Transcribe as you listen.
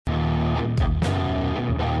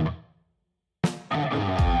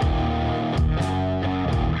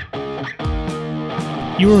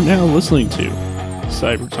You are now listening to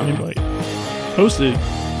Cyber Time Bite, hosted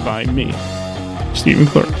by me, Stephen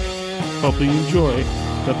Clark. Hope you enjoy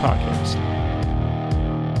the podcast.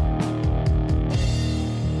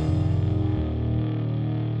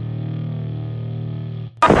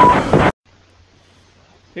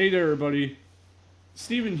 Hey there, everybody.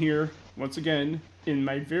 Stephen here, once again, in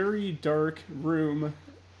my very dark room,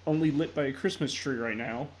 only lit by a Christmas tree right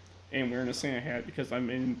now, and wearing a Santa hat because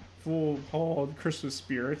I'm in full-hauled Christmas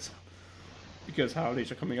spirit, because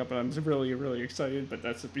holidays are coming up, and I'm really, really excited, but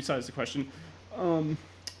that's besides the question.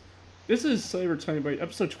 This is Cyber Time Bite,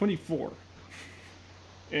 episode 24,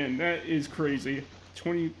 and that is crazy.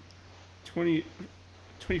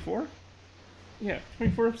 24? Yeah,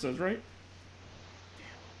 24 episodes, right?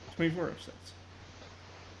 24 episodes.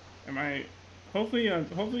 Hopefully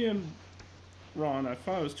I'm wrong. I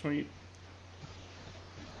thought it was 20.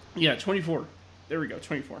 Yeah, 24. There we go,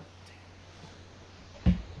 24.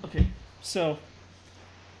 Okay, so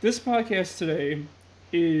this podcast today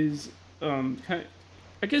is I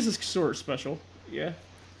guess it's sort of special, yeah.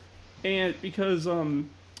 And because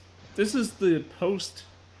this is the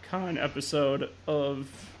post-con episode of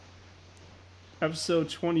episode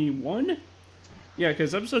 21. Yeah,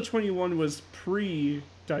 because episode 21 was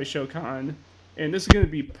pre-Daisho Con, and this is going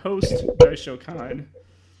to be post-Daisho Con,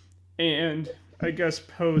 and I guess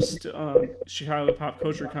post Chicago Pop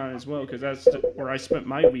Culture Con as well, because that's where I spent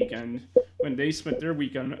my weekend, when they spent their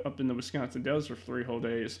weekend up in the Wisconsin Dells for 3 whole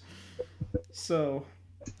days. So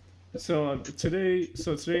today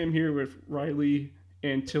I'm here with Riley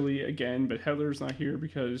and Tilly again, but Heather's not here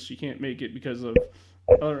because she can't make it because of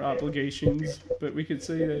other obligations. But we could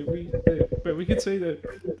say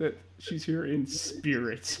that she's here in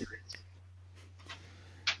spirit.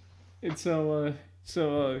 And so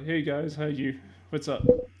hey guys, what's up?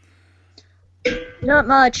 Not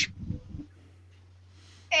much.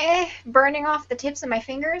 Burning off the tips of my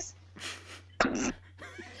fingers.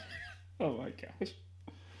 Oh my gosh.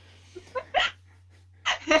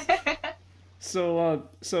 So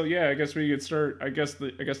yeah, I guess we could start. I guess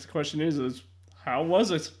the question is how was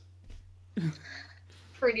it?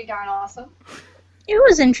 Pretty darn awesome. It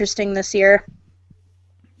was interesting this year.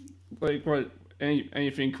 Like what?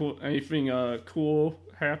 Anything cool? Anything cool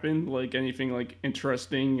happened? Like anything like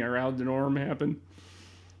interesting or out of the norm happened?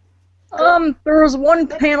 There was one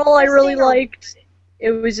panel I really liked. It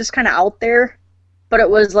was just kind of out there, but it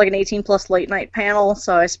was like an 18+ late night panel,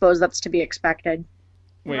 so I suppose that's to be expected.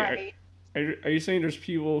 Wait, Right. are you saying there's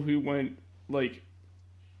people who went like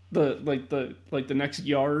the next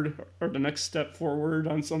yard or the next step forward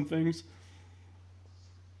on some things?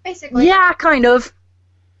 Basically. Yeah, kind of.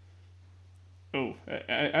 Oh,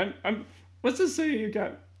 I'm. What's to say you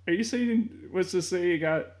got? Are you saying? What's to say you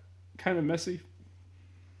got kind of messy?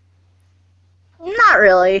 Not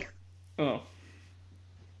really. Oh.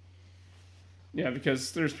 Yeah,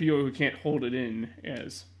 because there's people who can't hold it in,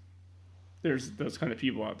 as there's those kind of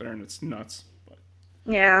people out there, and it's nuts.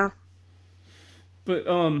 Yeah. But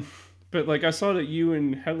like I saw that you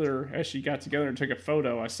and Heather actually got together and took a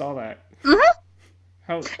photo. I saw that. Mhm.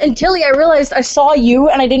 How? And Tilly, I realized I saw you,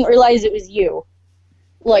 and I didn't realize it was you.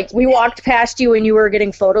 Like, we walked past you and you were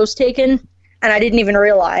getting photos taken, and I didn't even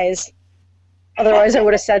realize. Otherwise, I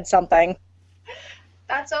would have said something.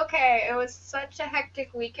 That's okay. It was such a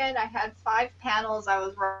hectic weekend. I had 5 panels I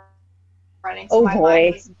was running, so Oh, my boy.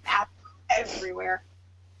 mind was everywhere.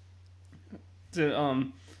 How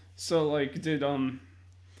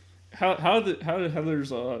did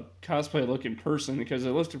Heather's cosplay look in person? Because it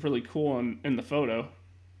looked really cool in the photo.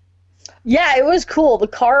 Yeah, it was cool. The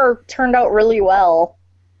car turned out really well.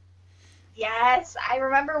 Yes, I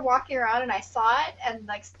remember walking around and I saw it, and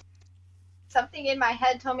like something in my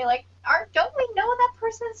head told me like, don't we know that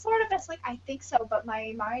person sort of? It's like, I think so, but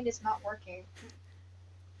my mind is not working.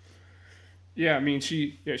 Yeah, I mean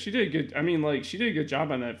she did good. I mean, like, she did a good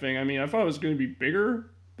job on that thing. I mean, I thought it was going to be bigger,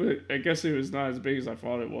 but I guess it was not as big as I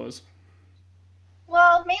thought it was.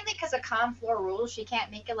 Well, mainly because of con floor rules, she can't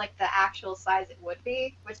make it like the actual size it would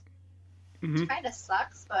be, which kind of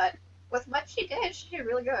sucks. But with what she did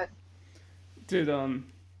really good.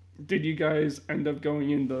 Did you guys end up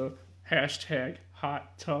going in the hashtag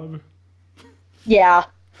hot tub? Yeah.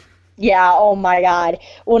 Yeah, oh my god.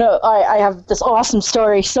 I have this awesome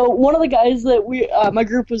story. So one of the guys that my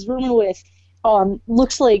group was rooming with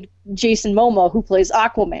looks like Jason Momoa, who plays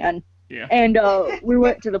Aquaman. Yeah. And we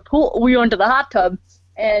went to the pool, we went to the hot tub,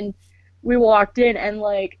 and we walked in and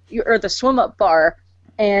or the swim up bar,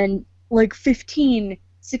 and like 15,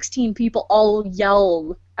 16 people all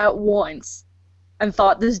yelled at once and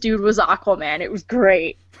thought this dude was Aquaman. It was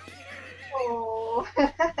great. Oh.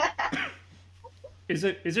 Is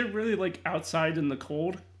it really like outside in the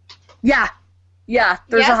cold? Yeah, yeah.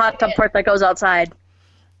 There's a Yes, hot it tub is. part that goes outside.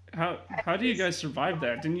 How do you guys survive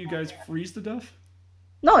that? Didn't you guys freeze to death?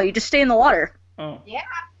 No, you just stay in the water. Oh, Yeah.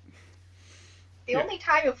 The Yeah. only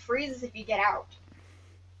time it freezes is if you get out.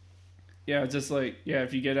 yeah. Just like yeah,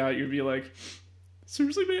 if you get out, you'd be like,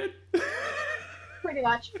 seriously, man. Pretty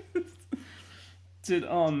much. Did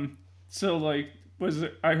so like was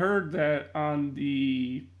it? I heard that on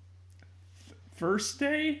the first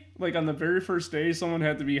day, like on the very first day, someone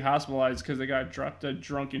had to be hospitalized because they got dropped dead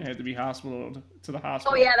drunk and had to be hospital to the Oh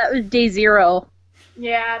hospital. yeah, that was day 0,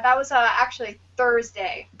 Yeah, that was actually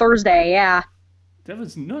Thursday. Thursday. Yeah. That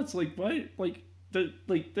was nuts. Like what?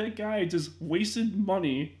 That guy just wasted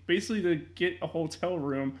money basically to get a hotel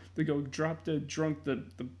room to go drop dead drunk to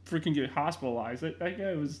freaking get hospitalized. That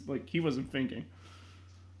guy was like he wasn't thinking.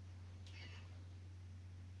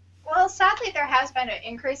 Well, sadly, there has been an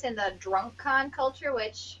increase in the drunk con culture,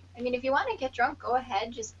 which, I mean, if you want to get drunk, go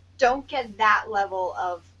ahead. Just don't get that level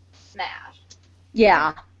of smash.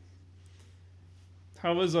 Yeah.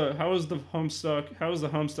 How was the Homestuck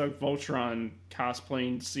Voltron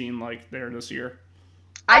cosplaying scene like there this year?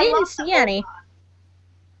 I I didn't love the see any.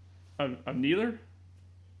 Of neither.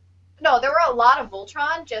 No, there were a lot of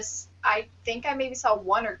Voltron, just, I think I maybe saw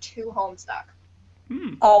 1 or 2 Homestuck.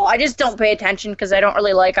 Oh, I just don't pay attention because I don't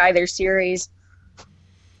really like either series.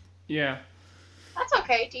 Yeah. That's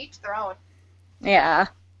okay, to each their own. Yeah.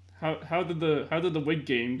 How did the wig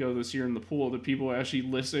game go this year in the pool? Did people actually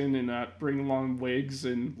listen and not bring along wigs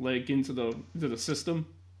and like into the system?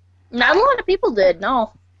 Not a lot of people did,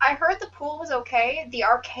 no. I heard the pool was okay. The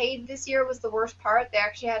arcade this year was the worst part. They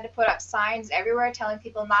actually had to put up signs everywhere telling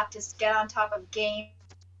people not to get on top of games.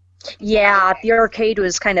 Yeah, the arcade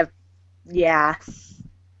was kind of, yeah.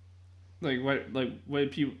 What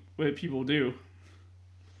did people do?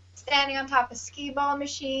 Standing on top of skee ball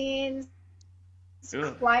machines,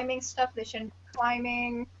 Ugh. climbing stuff they shouldn't be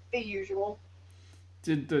climbing, the usual.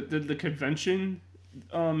 Did the convention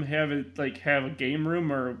have a game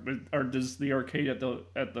room or does the arcade at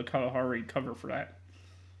the Kalahari cover for that?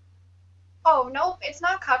 Oh, nope, it's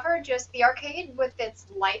not covered, just the arcade with its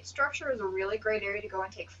light structure is a really great area to go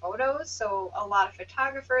and take photos, so a lot of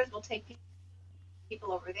photographers will take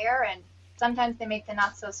people over there, and sometimes they make the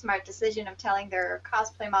not so smart decision of telling their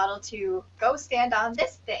cosplay model to go stand on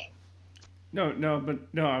this thing.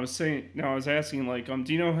 I was asking like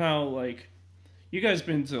do you know how like you guys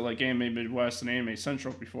been to like Anime Midwest and Anime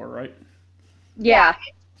Central before, right? Yeah.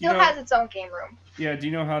 It Do you still know, has its own game room. yeah, do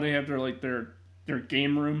you know how they have their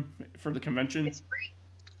game room for the convention? It's free.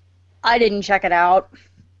 I didn't check it out.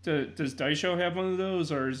 Does Daisho have one of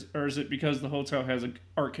those, or is it because the hotel has an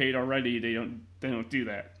arcade already? They don't do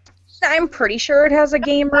that. I'm pretty sure it has a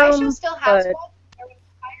game Daisho room. still has but- one. The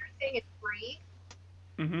entire thing is free.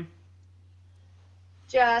 Mm-hmm.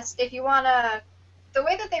 Just if you wanna, the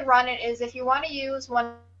way that they run it is if you want to use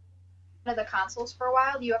one of the consoles for a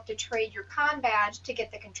while, you have to trade your con badge to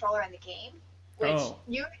get the controller in the game, which Oh.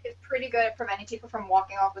 usually is pretty good at preventing people from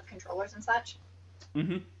walking off with controllers and such.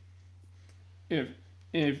 Mm-hmm.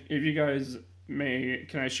 If you guys may,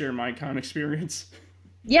 can I share my con experience?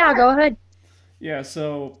 Yeah, go ahead. Yeah.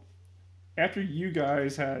 So after you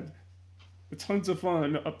guys had tons of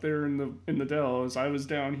fun up there in the Dells, I was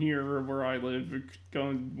down here where I live,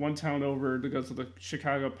 going one town over to go to the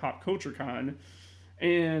Chicago Pop Culture Con,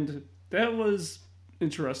 and that was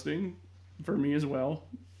interesting for me as well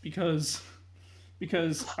because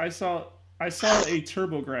I saw a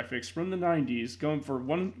TurboGrafx from the '90s going for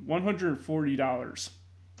 $140.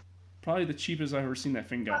 Probably the cheapest I've ever seen that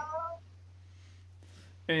thing go.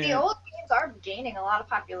 The And old games are gaining a lot of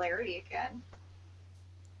popularity again.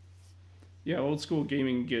 yeah, old school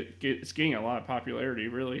gaming it's gaining a lot of popularity,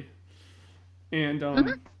 really. And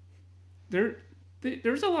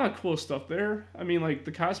there's a lot of cool stuff there. I mean, like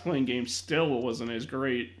the cosplaying game still wasn't as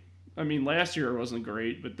great. I mean, last year it wasn't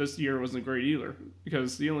great, but this year wasn't great either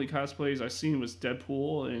because the only cosplays I've seen was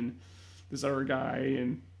Deadpool and this other guy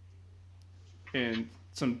and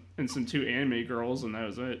some 2 anime girls, and that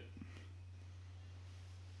was it.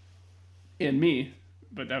 And me,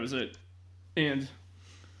 but that was it. And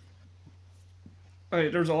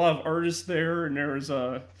there's a lot of artists there, and there was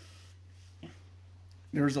a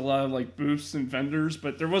lot of like booths and vendors,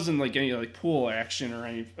 but there wasn't like any like pool action or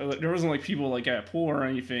any. There wasn't like people like at a pool or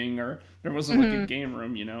anything, or there wasn't like a game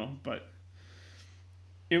room, But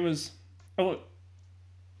it was,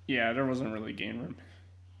 yeah, there wasn't really a game room,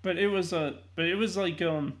 but it was like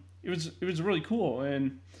it was really cool,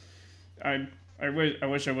 and I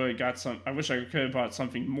wish I would have got some. I wish I could have bought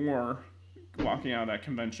something more walking out of that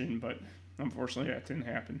convention, but unfortunately that didn't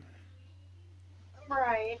happen.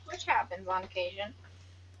 Right, which happens on occasion.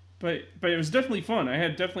 But it was definitely fun.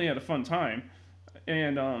 Definitely had a fun time,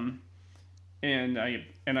 and I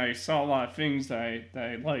saw a lot of things that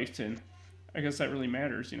I liked, and I guess that really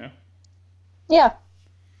matters, you know. Yeah.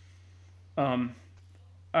 Um,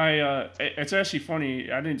 it's actually funny.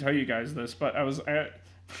 I didn't tell you guys this, but I was at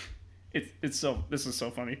this is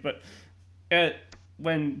so funny. But at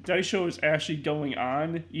when Dice Show was actually going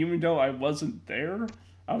on, even though I wasn't there,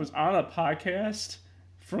 I was on a podcast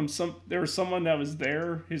from there was someone that was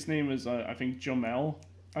there. His name is I think Jomel,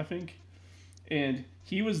 I think, and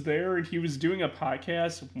he was there and he was doing a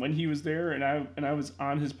podcast when he was there, and I was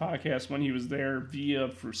on his podcast when he was there via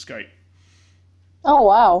through Skype. Oh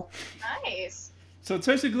wow. Nice. So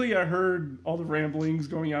technically, I heard all the ramblings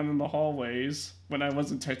going on in the hallways when I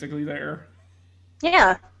wasn't technically there.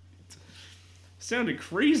 Yeah. Sounded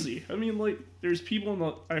crazy. I mean, like, there's people in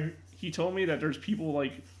the. He told me that there's people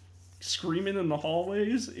like screaming in the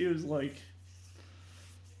hallways. It was like,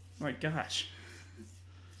 my gosh.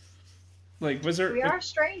 Like, was there? We are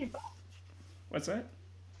strange. What's that?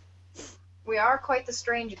 We are quite the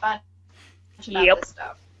strange bunch about Yep. this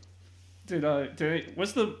stuff.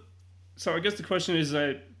 What's the? So I guess the question is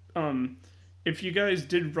that if you guys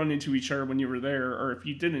did run into each other when you were there, or if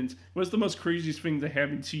you didn't, what's the most craziest thing that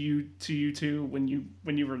happened to you two when you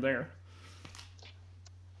were there?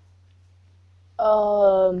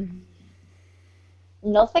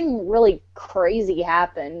 Nothing really crazy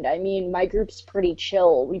happened. I mean, my group's pretty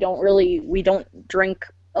chill. We don't drink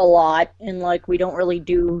a lot, and like we don't really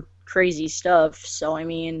do crazy stuff. So I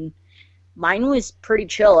mean, mine was pretty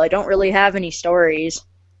chill. I don't really have any stories.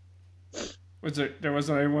 There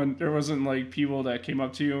wasn't like people that came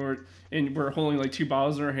up to you and were holding like two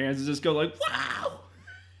bottles in their hands and just go like, wow.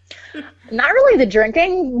 Not really the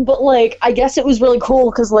drinking, but like I guess it was really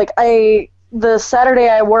cool because like the Saturday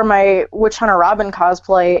I wore my Witch Hunter Robin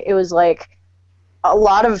cosplay, it was like a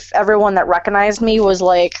lot of everyone that recognized me was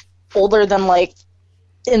like older than like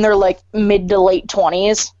in their like mid to late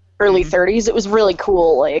 20s, early 30s. It was really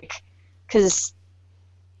cool, like because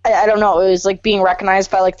I don't know, it was like being recognized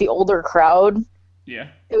by like the older crowd. Yeah.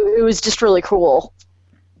 It was just really cool.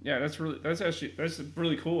 Yeah, that's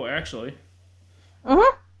really cool actually.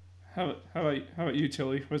 Mhm. How about you,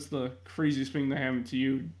 Tilly? What's the craziest thing that happened to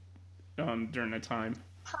you during that time?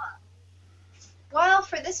 Well,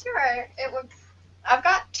 for this year, I've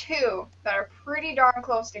got two that are pretty darn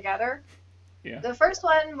close together. Yeah. The first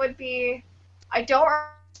one would be, I don't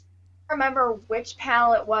remember which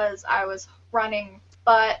panel it was I was running,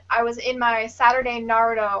 but I was in my Saturday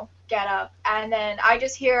Naruto getup, and then I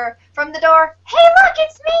just hear from the door, "Hey, look,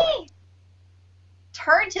 it's me!"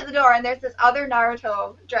 Turn to the door, and there's this other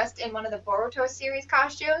Naruto dressed in one of the Boruto series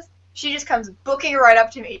costumes. She just comes booking right up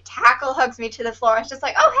to me, tackle hugs me to the floor, and it's just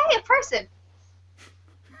like, "Oh, hey, a person."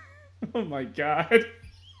 Oh my god. It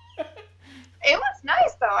was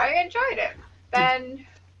nice, though. I enjoyed it. Then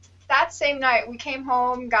that same night, we came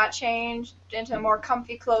home, got changed into more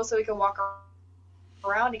comfy clothes so we could walk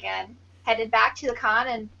around again, headed back to the con,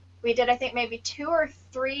 and we did, I think, maybe 2 or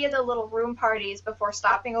 3 of the little room parties before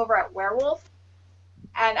stopping over at Werewolf.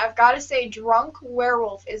 And I've got to say, drunk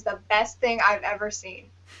Werewolf is the best thing I've ever seen.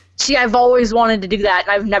 See, I've always wanted to do that,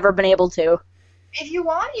 and I've never been able to. If you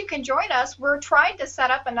want, you can join us. We're trying to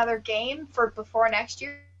set up another game for before next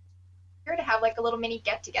year to have like a little mini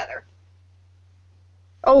get-together.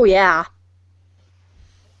 Oh, yeah.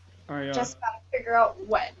 Just gotta figure out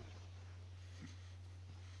when.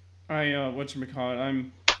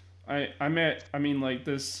 Whatchamacallit,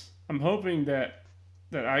 I'm hoping that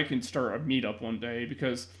I can start a meetup one day,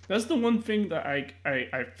 because that's the one thing that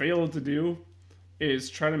I failed to do, is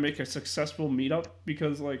try to make a successful meetup,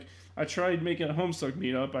 because like I tried making a Homestuck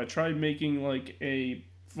meetup, I tried making like a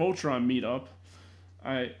Voltron meetup.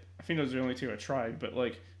 I think those are the only two I tried, but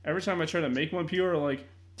like every time I try to make one, people are like,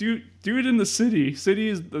 do it in the city.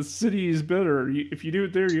 The city is better. If you do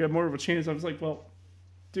it there, you have more of a chance. I was like, well,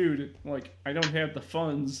 dude, like I don't have the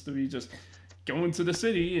funds to be just going to the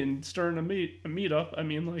city and starting a meetup. I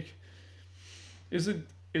mean, like, isn't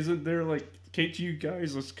there like, can't you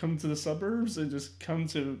guys just come to the suburbs and just come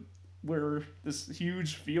to where this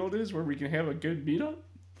huge field is where we can have a good meetup?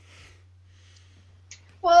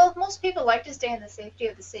 Well, most people like to stay in the safety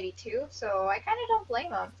of the city too, so I kind of don't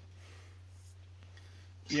blame them.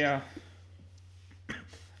 Yeah.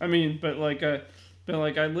 I mean, but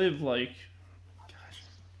I live like, gosh,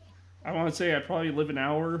 I want to say I probably live an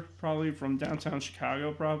hour probably from downtown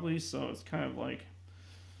Chicago probably, so it's kind of like,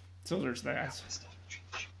 so there's that.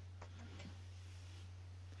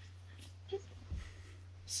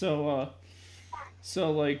 So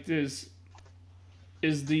like is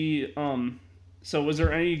the So was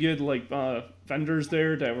there any good like vendors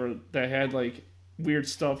there that had like weird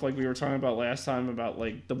stuff like we were talking about last time about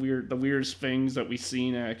like the weirdest things that we've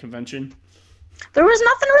seen at a convention? There was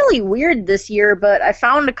nothing really weird this year, but I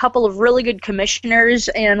found a couple of really good commissioners,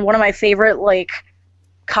 and one of my favorite like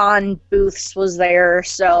con booths was there.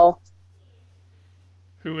 So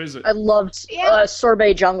Who is it? I loved Yeah.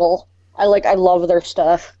 Sorbet Jungle. I love their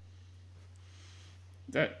stuff.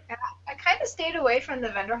 That I kind of stayed away from the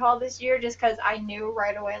vendor hall this year just because I knew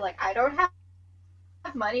right away, like, I don't have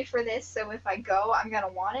money for this, so if I go, I'm going to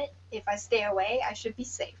want it. If I stay away, I should be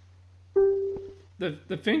safe.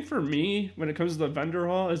 the thing for me when it comes to the vendor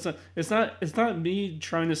hall is that it's not me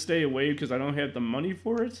trying to stay away because I don't have the money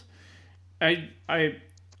for it. I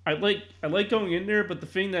like going in there, but the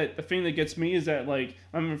thing that gets me is that like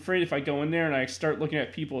I'm afraid if I go in there and I start looking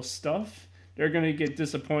at people's stuff, they're gonna get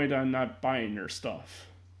disappointed on not buying their stuff.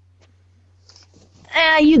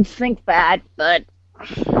 You'd think that, but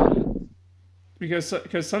Because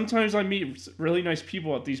sometimes I meet really nice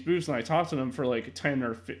people at these booths and I talk to them for like 10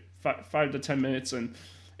 or 5 to 10 minutes and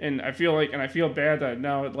I feel bad that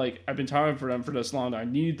now like I've been talking for them for this long that I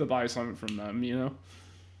need to buy something from them, you know.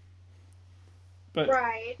 But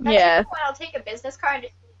Right. That's Yeah. usually when I'll take a business card.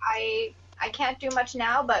 I can't do much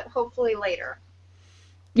now, but hopefully later.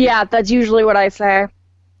 yeah, that's usually what I say.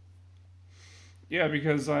 yeah,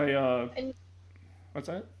 because And what's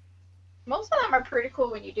that? most of them are pretty cool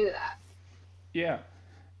when you do that. Yeah,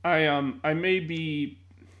 I may be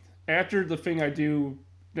after the thing I do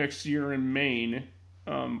next year in Maine,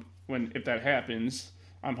 when if that happens,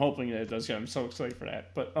 I'm hoping that it does. I'm so excited for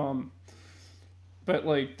that. But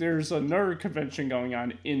like, there's another convention going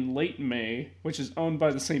on in late May, which is owned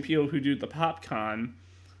by the same people who do the PopCon.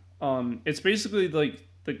 It's basically like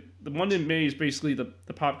the one in May is basically the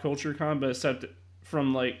pop culture con, but except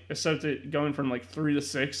it going from like 3 to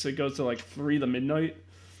 6, it goes to like 3 to midnight.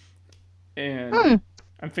 And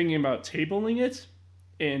I'm thinking about tabling it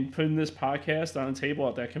and putting this podcast on a table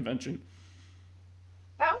at that convention.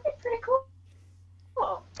 That would be pretty cool.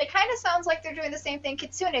 It kind of sounds like they're doing the same thing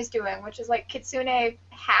Kitsune's doing, which is like Kitsune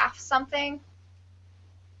half something.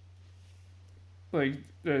 Like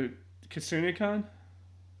the KitsuneCon?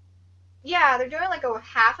 Yeah, they're doing like a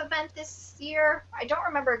half event this year. I don't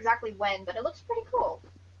remember exactly when, but it looks pretty cool.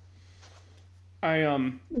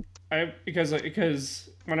 Because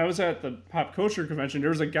when I was at the pop culture convention, there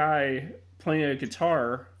was a guy playing a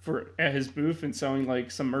guitar at his booth and selling like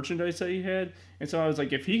some merchandise that he had, and so I was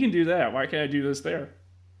like, if he can do that, why can't I do this there?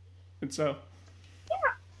 And so Yeah.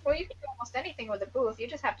 Well, you can do almost anything with a booth. You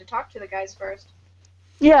just have to talk to the guys first.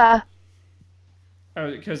 Yeah.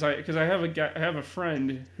 because I have a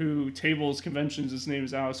friend who tables conventions. His name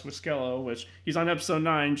is Alex Wiskello, which he's on episode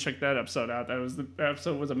 9. Check that episode out. That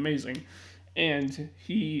episode was amazing, and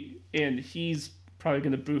he's probably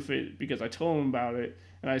gonna booth it because I told him about it,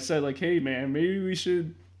 and I said like, hey man, maybe we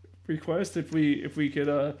should request if we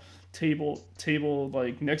could table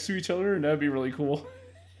like next to each other, and that'd be really cool.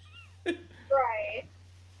 Right.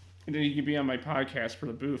 And then he could be on my podcast for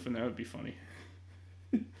the booth, and that would be funny.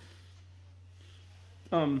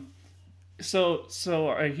 So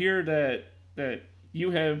I hear that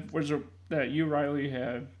you Riley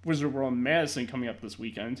have Wizard World Madison coming up this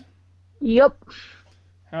weekend. Yep.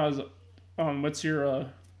 How's what's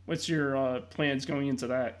your plans going into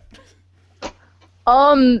that?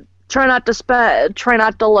 Try not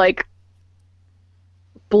to like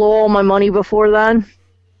blow all my money before then.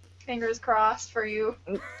 Fingers crossed for you.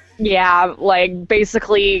 Yeah, like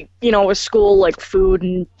basically, with school, like food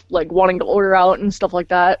and like wanting to order out and stuff like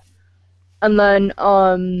that. And then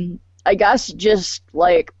I guess just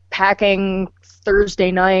like packing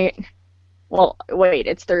Thursday night. Well, wait,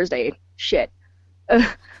 it's Thursday. Shit.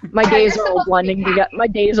 My days are all blending together. My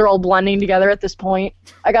days are all blending together at this point.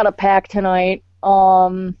 I gotta pack tonight.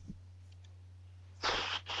 And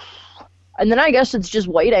then I guess it's just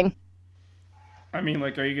waiting. I mean,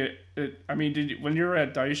 like, when you were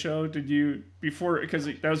at Dice Show, did you because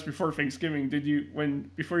that was before Thanksgiving?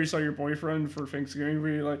 Before you saw your boyfriend for Thanksgiving, were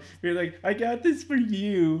you like, I got this for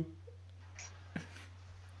you?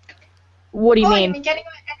 What do you You mean? mean getting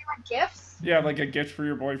anyone gifts? Yeah, like a gift for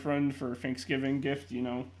your boyfriend for Thanksgiving gift,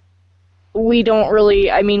 We don't really.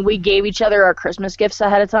 I mean, we gave each other our Christmas gifts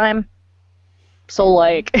ahead of time. So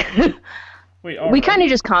like, Wait, we kind of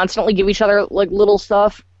just constantly give each other like little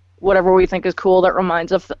stuff, whatever we think is cool that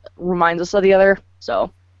reminds us of the other.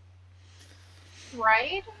 So.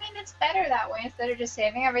 Right? I mean, it's better that way instead of just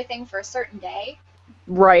saving everything for a certain day.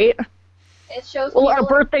 Right. It shows Well, our people-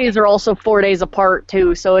 birthdays are also 4 days apart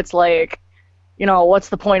too, so it's like, what's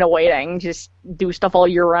the point of waiting? Just do stuff all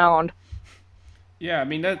year round. Yeah, I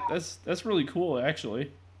mean that's really cool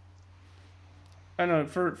actually. I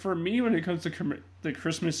don't know, for me when it comes to the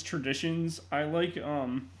Christmas traditions, I like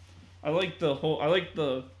the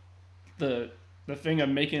the thing of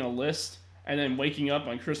making a list and then waking up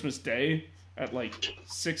on Christmas Day at like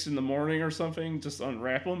 6 in the morning or something, just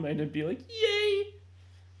unwrap them and then be like, yay!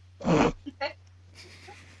 I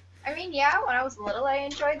mean, yeah, when I was little, I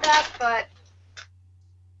enjoyed that, but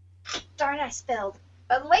darn, I spilled.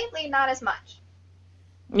 But lately, not as much.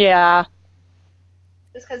 Yeah.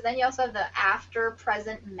 Just because then you also have the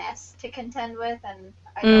after-present mess to contend with, and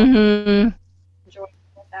I don't Mm-hmm. enjoy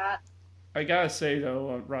that. I gotta say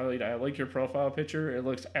though, Riley, I like your profile picture. It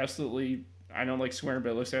looks absolutely. I don't like swearing,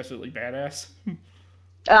 but it looks absolutely badass.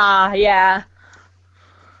 Yeah.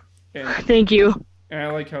 and, Thank you. and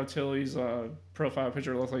I like how Tilly's profile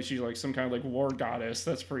picture looks like she's like some kind of like war goddess.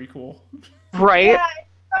 That's pretty cool. Right? Yeah, it's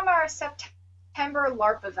from our September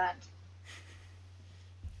LARP event.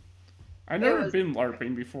 I've never been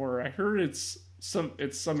LARPing before. I heard it's some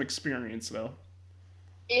experience though.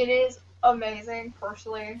 It is amazing,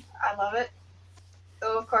 personally. I love it.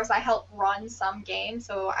 So, of course, I help run some games,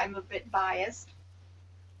 so I'm a bit biased.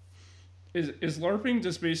 Is LARPing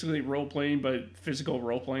just basically role playing but physical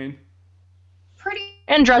role playing? Pretty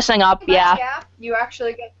And dressing up, much, yeah. yeah. You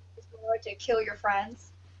actually get to kill your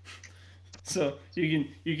friends. So you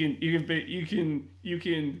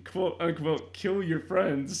can quote unquote kill your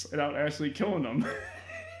friends without actually killing them.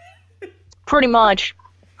 Pretty much.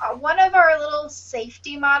 One of our little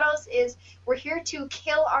safety mottos is we're here to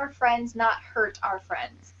kill our friends, not hurt our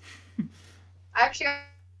friends. I actually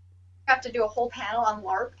got to do a whole panel on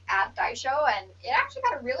LARP at Dice Show, and it actually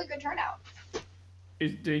got a really good turnout.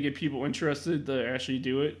 Did they get people interested to actually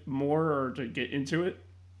do it more or to get into it?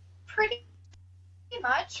 Pretty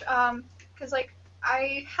much, because like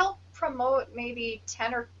I help promote maybe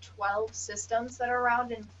 10 or 12 systems that are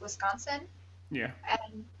around in Wisconsin, Yeah.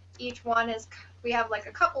 and each one is, we have like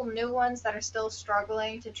a couple new ones that are still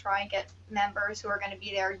struggling to try and get members who are going to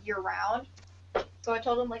be there year round. So I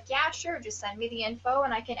told them like, yeah, sure, just send me the info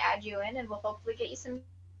and I can add you in and we'll hopefully get you some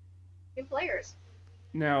new players.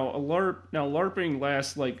 Now LARPing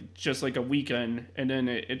lasts like just like a weekend, and then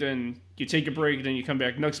then you take a break, and then you come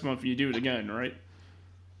back next month and you do it again, right?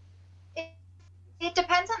 It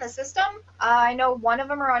depends on the system. I know one of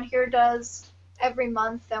them around here does every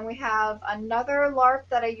month. Then we have another LARP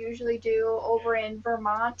that I usually do over in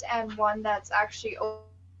Vermont, and one that's actually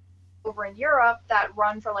over in Europe that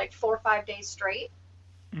run for like 4 or 5 days straight.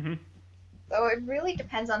 Mm-hmm. So it really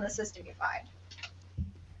depends on the system you find.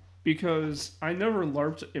 Because I never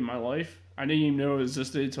LARPed in my life. I didn't even know it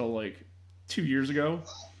existed until like 2 years ago.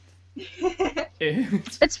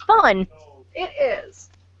 It's fun. It is.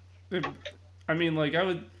 I mean, like I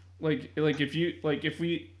would like if you like if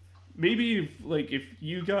we maybe if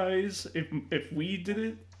you guys if we did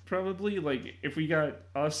it, probably like if we got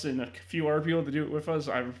us and a few other people to do it with us,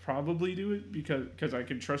 I would probably do it because I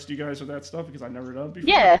can trust you guys with that stuff because I've never done it before.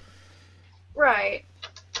 Yeah. Right.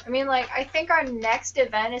 I mean, like, I think our next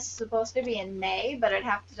event is supposed to be in May, but I'd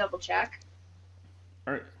have to double check.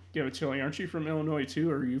 All right, yeah, but Tilly, aren't you from Illinois too,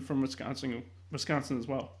 or are you from Wisconsin as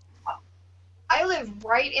well? I live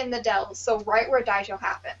right in the Dells, so right where Daisho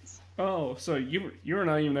happens. Oh, so you're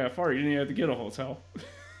not even that far. You didn't even have to get a hotel.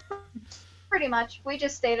 Pretty much. We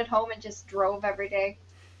just stayed at home and just drove every day.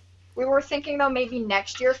 We were thinking, though, maybe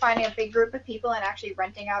next year finding a big group of people and actually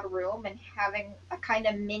renting out a room and having a kind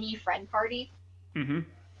of mini friend party. Mm-hmm.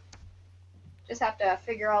 Just have to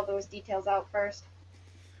figure all those details out first.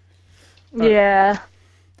 Yeah.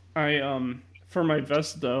 I for my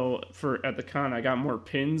vest though, at the con I got more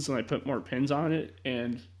pins and I put more pins on it,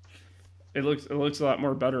 and it looks a lot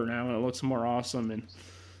more better now and it looks more awesome, and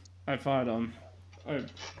I thought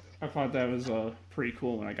I thought that was pretty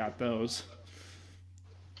cool when I got those.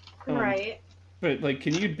 Right. But like,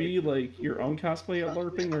 can you be like your own cosplay at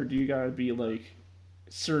LARPing, or do you gotta be like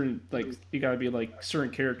certain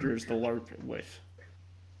characters to LARP with?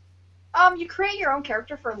 You create your own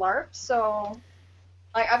character for LARP, so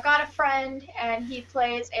like I've got a friend and he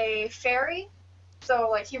plays a fairy. So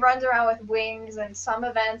like he runs around with wings, and some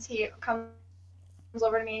events he comes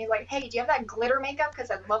over to me, he's like, hey, do you have that glitter makeup?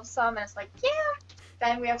 Because I'd love some. And it's like, yeah.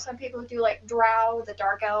 Then we have some people who do like Drow, the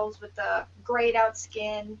dark elves with the grayed out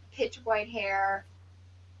skin, pitch white hair.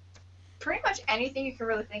 Pretty much anything you can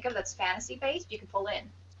really think of that's fantasy based, you can pull in.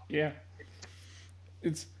 Yeah.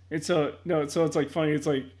 It's like funny. It's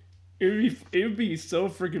like it would be so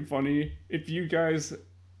freaking funny if you guys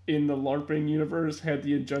in the LARPing universe had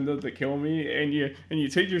the agenda to kill me, and you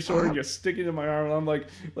take your sword and you stick it in my arm, and I'm like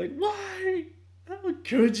why? How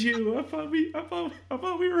could you? I thought we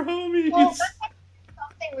were homies. Well,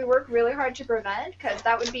 something we work really hard to prevent because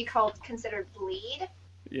that would be considered bleed.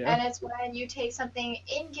 Yeah. And it's when you take something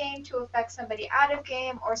in game to affect somebody out of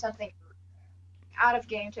game, or something out of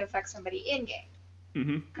game to affect somebody in game.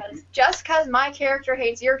 Because just because my character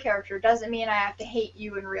hates your character doesn't mean I have to hate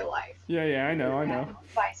you in real life. Yeah, I know. And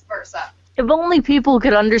vice versa. If only people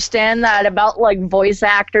could understand that about like voice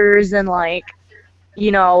actors and like,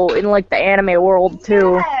 in like the anime world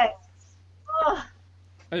too. Yes.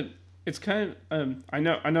 Ugh. It's kind of I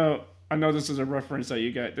know this is a reference that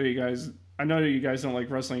you guys. I know you guys don't like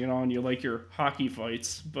wrestling at all, and you like your hockey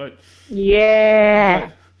fights, but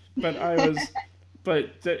yeah.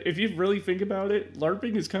 But if you really think about it,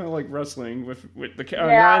 LARPing is kind of like wrestling with the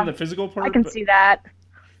not in the physical part. I can see that.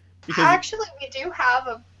 Actually, we do have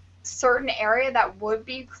a certain area that would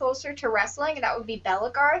be closer to wrestling, and that would be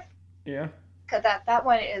Belagarth. Yeah. Because that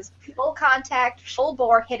one is full contact, full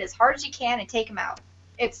bore, hit as hard as you can, and take him out.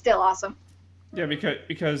 It's still awesome. Yeah,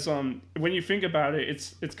 because when you think about it,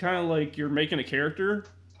 it's kind of like you're making a character,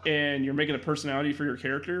 and you're making a personality for your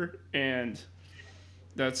character, and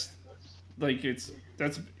that's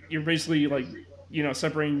you're basically like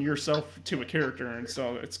separating yourself to a character, and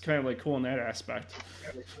so it's kind of like cool in that aspect.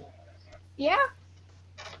 Yeah.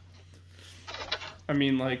 I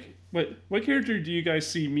mean, like, what character do you guys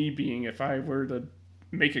see me being if I were to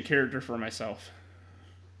make a character for myself?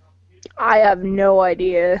 I have no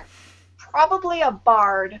idea. Probably a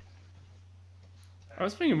bard. I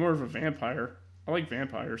was thinking more of a vampire. I like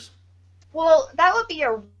vampires. Well, that would be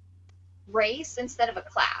a race instead of a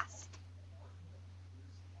class.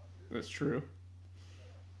 That's true.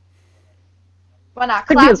 Well, not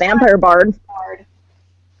Could class. be a vampire bard.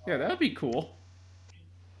 Yeah, that would be cool.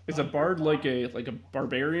 Is a bard like a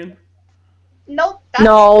barbarian? Nope.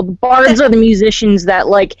 No, bards are the musicians that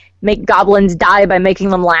like make goblins die by making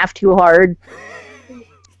them laugh too hard.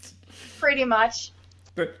 Pretty much.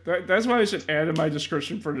 That's why I should add in my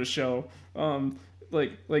description for the show.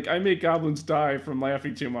 Like I make goblins die from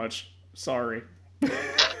laughing too much. Sorry.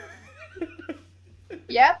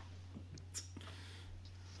 Yep.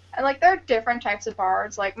 And like there are different types of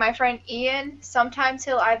bards. Like my friend Ian, sometimes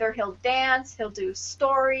he'll dance, he'll do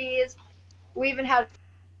stories. We even had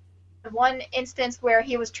one instance where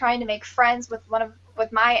he was trying to make friends with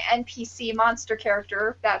with my NPC monster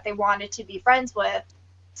character that they wanted to be friends with.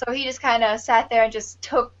 So he just kind of sat there and just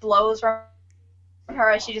took blows from her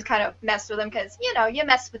as she just kind of messed with him because, you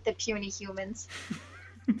mess with the puny humans.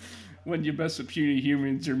 When you mess with puny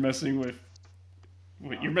humans, you're messing with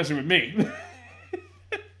me.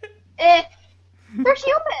 They're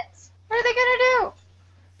humans. What are they gonna do?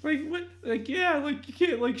 Like what? Like yeah, like you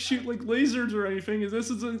can't like shoot like lasers or anything. This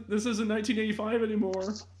isn't 1985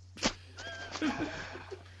 anymore.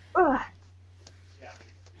 Ugh.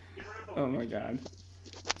 Oh my god.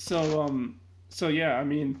 So yeah, I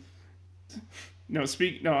mean, I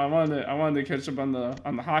wanted to catch up on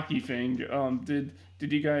the hockey thing. Do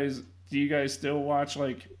you guys still watch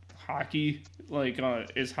like hockey? Like,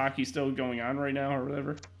 is hockey still going on right now or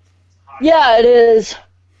whatever? Yeah, it is.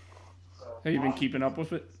 Have you been keeping up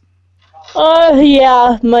with it?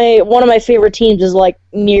 Yeah. One of my favorite teams is like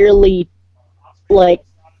nearly like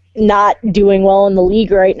not doing well in the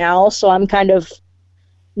league right now, so I'm kind of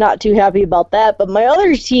not too happy about that. But my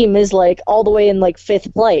other team is like all the way in like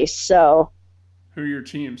 5th place. So. Who are your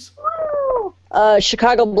teams?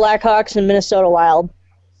 Chicago Blackhawks and Minnesota Wild.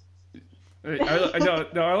 I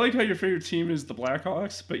like how your favorite team is the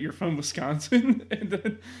Blackhawks, but you're from Wisconsin,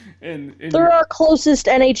 and they're our closest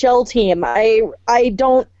NHL team. I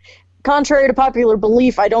don't, contrary to popular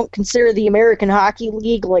belief, I don't consider the American Hockey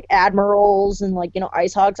League like Admirals and like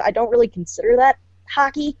Ice Hogs. I don't really consider that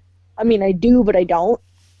hockey. I mean, I do, but I don't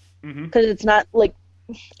because it's not like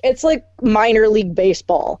it's like minor league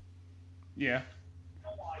baseball. Yeah.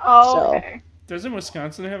 Oh, okay. Doesn't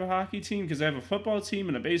Wisconsin have a hockey team? Because they have a football team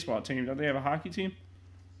and a baseball team. Don't they have a hockey team?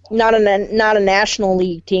 Not a national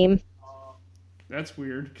league team. That's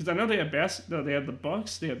weird. Because I know they have they have the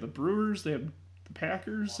Bucks, they have the Brewers, they have the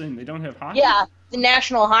Packers, and they don't have hockey. Yeah, the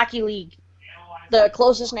National Hockey League. The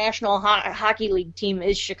closest National Hockey League team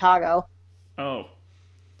is Chicago. Oh.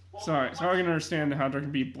 Sorry. So I can understand how there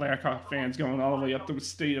can be Blackhawk fans going all the way up to the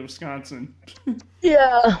state of Wisconsin.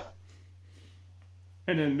 Yeah.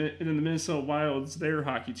 And then the Minnesota Wild's their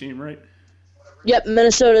hockey team, right? Yep,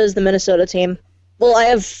 Minnesota is the Minnesota team. Well, I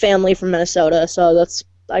have family from Minnesota, so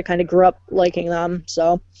I kind of grew up liking them,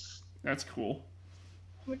 so. That's cool.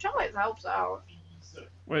 Which always helps out.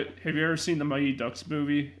 Wait, have you ever seen the Mighty Ducks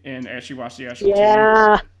movie and actually watched the actual team?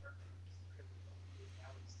 Yeah.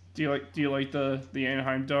 Do you like the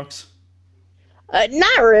Anaheim Ducks?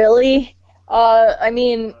 Not really. I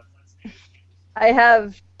mean, I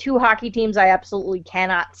have two hockey teams I absolutely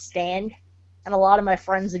cannot stand, and a lot of my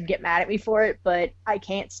friends would get mad at me for it, but I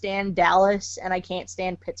can't stand Dallas and I can't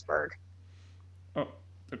stand Pittsburgh. Oh,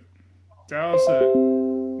 the Dallas.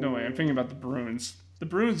 No way. I'm thinking about the Bruins. The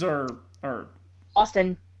Bruins are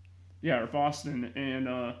Austin. yeah, are Boston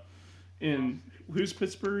and who's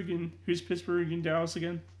Pittsburgh and Dallas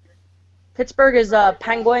again? Pittsburgh is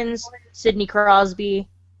Penguins, Sidney Crosby,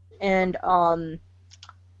 and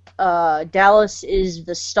Dallas is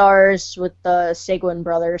the Stars with the Seguin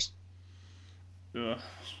brothers. Ugh.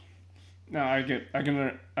 No, you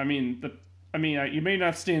may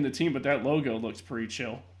not stand the team, but that logo looks pretty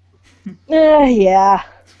chill. Yeah.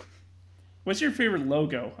 What's your favorite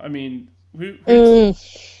logo? I mean,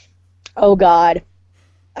 Oh God.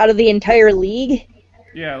 Out of the entire league,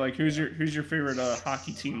 yeah, like who's your favorite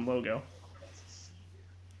hockey team logo?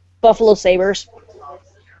 Buffalo Sabres.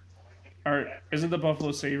 Isn't the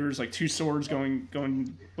Buffalo Sabres like two swords going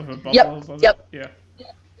with a buffalo? Yep. Above Yep. It? Yeah.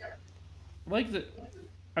 Like the,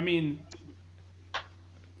 I mean,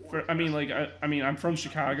 I'm from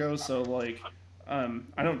Chicago, so like, I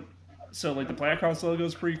don't. So like the Blackhawks logo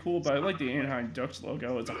is pretty cool, but I like the Anaheim Ducks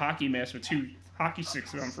logo. It's a hockey mask with two hockey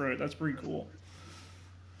sticks on front. That's pretty cool.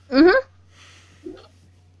 Mhm.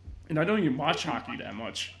 And I don't even watch hockey that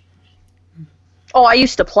much. Oh, I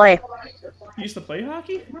used to play. You used to play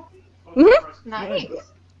hockey? Mhm.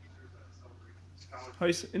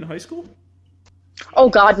 Nice. In high school? Oh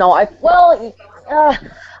God, no. I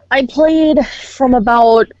played from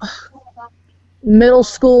about middle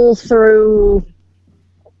school through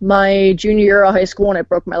my junior year of high school when I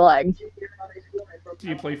broke my leg. Do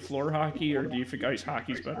you play floor hockey or do you think ice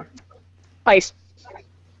hockey's better? Ice.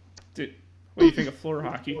 What do you think of floor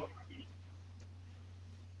hockey?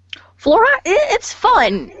 Floor, it's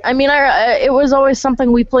fun. I mean, it was always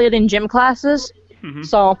something we played in gym classes. Mm-hmm.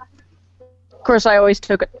 So, of course, I always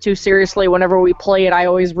took it too seriously. Whenever we played, I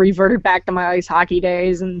always reverted back to my ice hockey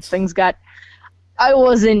days, and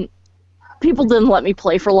people didn't let me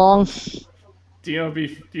play for long. Do you know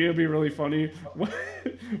it'd be really funny?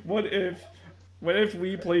 What if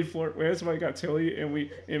we played floor? What if I got Tilly and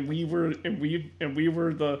we were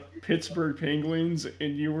the Pittsburgh Penguins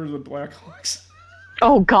and you were the Blackhawks?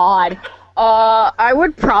 Oh God. I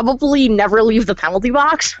would probably never leave the penalty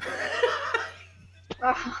box.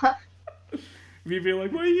 We'd be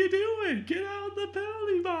like, "What are you doing? Get out of the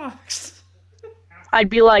penalty box!" I'd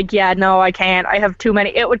be like, "Yeah, no, I can't. I have too many."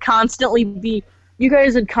 It would constantly be. You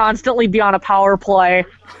guys would constantly be on a power play.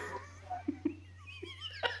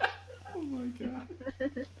 Oh my God.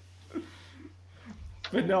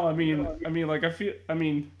 But no,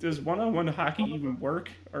 does one-on-one hockey even work,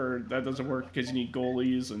 or that doesn't work because you need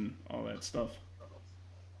goalies and all that stuff?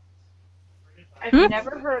 I've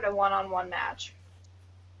never heard a one-on-one match.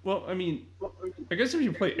 Well, I guess if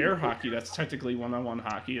you play air hockey, that's technically one-on-one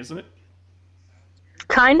hockey, isn't it?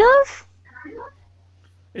 Kind of.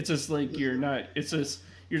 It's just like you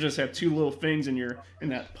just have two little things and you're in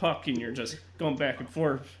that puck and you're just going back and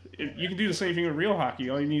forth. You can do the same thing with real hockey.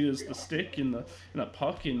 All you need is the stick and the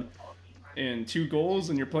puck and two goals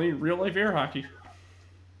and you're playing real life air hockey.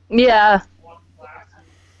 Yeah.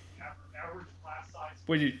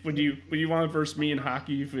 Would you want to verse me in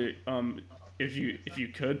hockey if you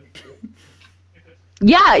could?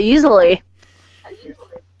 Yeah, easily.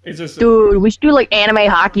 It's just Dude, we should do like anime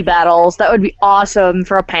hockey battles. That would be awesome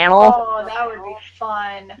for a panel. Oh, that would be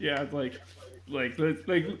fun. yeah, like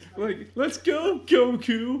let's go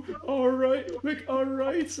Goku. All right, all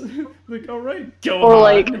right, go. Or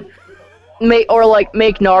like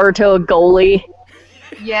make Naruto a goalie.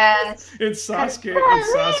 Yes. It's Sasuke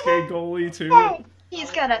goalie too. Hey, he's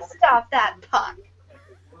gonna stop that puck.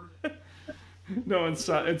 No, and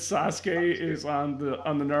Sasuke is on the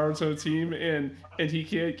Naruto team, and he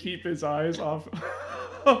can't keep his eyes off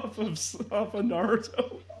of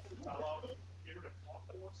Naruto.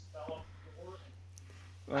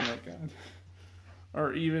 Oh my God!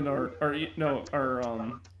 Or even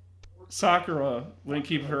Sakura wouldn't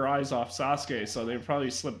keep her eyes off Sasuke, so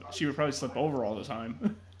she would probably slip over all the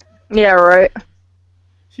time. Yeah, right.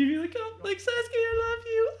 She'd be like, "Oh, like Sasuke, I love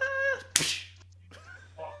you." Ah.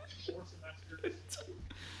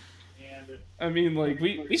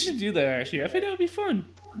 We should do that actually. I think that would be fun.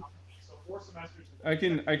 I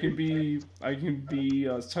can be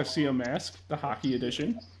Tuxedo Mask, the hockey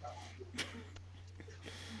edition,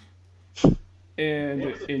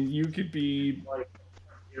 and you could be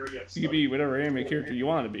whatever anime character you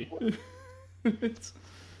want to be.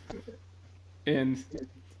 And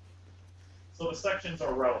so the sections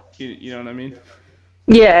are relevant. You know what I mean?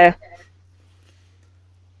 Yeah.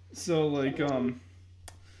 So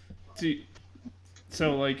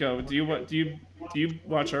So like, do you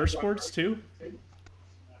watch our sports too?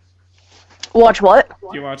 Watch what? Do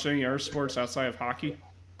you watch any other sports outside of hockey?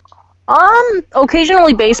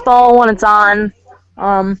 Occasionally baseball when it's on.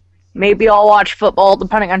 Maybe I'll watch football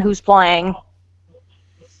depending on who's playing.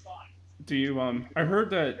 Do you I heard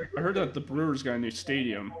that the Brewers got a new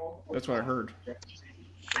stadium. That's what I heard.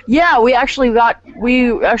 Yeah, we actually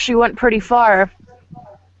went pretty far.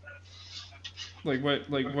 Like what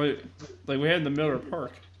we had in the Miller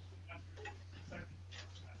Park.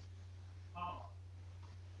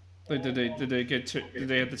 Like did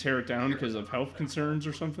they have to tear it down because of health concerns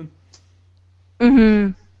or something?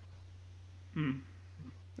 Mm-hmm.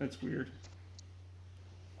 That's weird.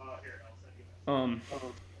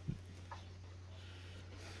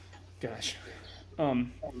 Gosh.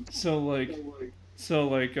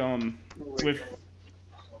 With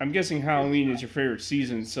I'm guessing Halloween is your favorite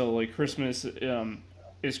season, so like Christmas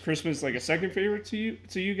is Christmas like a second favorite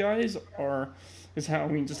to you guys, or is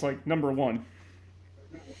Halloween just like number one?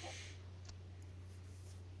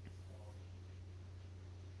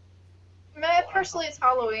 Personally, it's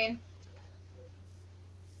Halloween.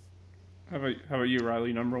 How about you,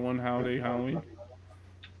 Riley? Number one holiday, Halloween?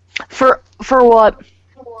 For what?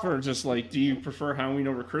 For just like, do you prefer Halloween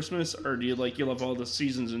over Christmas, or do you love all the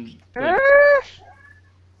seasons and? Like...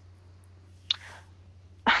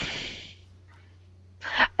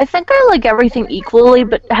 I think I like everything equally,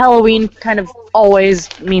 but Halloween kind of always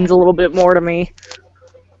means a little bit more to me.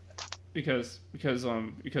 Because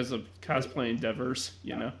of cosplay endeavors,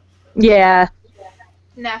 you know. Yeah.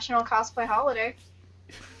 National Cosplay Holiday.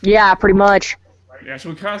 Yeah, pretty much.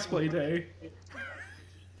 National Cosplay Day.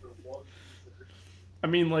 I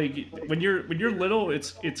mean, like when you're little,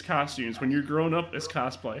 it's costumes. When you're grown up, it's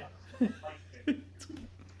cosplay.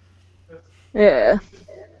 Yeah.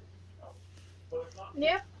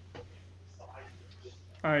 Yeah.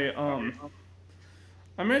 I'm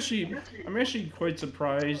actually quite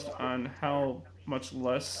surprised on how much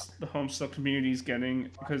less the Homestuck community is getting,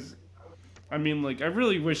 because I mean, like, I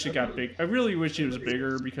really wish it got big. I really wish it was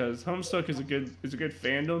bigger, because Homestuck is a good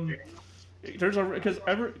fandom. Because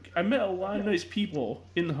I met a lot of nice people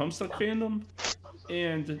in the Homestuck fandom,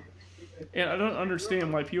 and I don't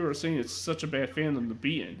understand why people are saying it's such a bad fandom to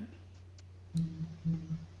be in.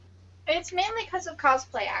 It's mainly because of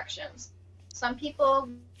cosplay actions. Some people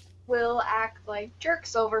will act like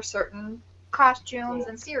jerks over certain costumes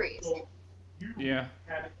and series. Yeah.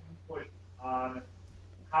 Had input on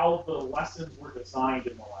how the lessons were designed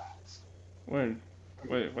in the labs. Wait,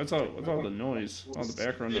 what's all the noise? All the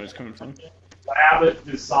background noise coming from? Lab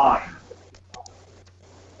design.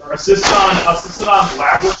 Or assisted on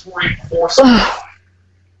laboratory course design.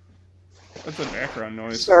 What's the background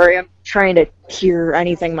noise? Sorry, I'm trying to hear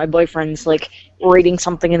anything. My boyfriend's like reading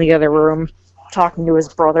something in the other room, talking to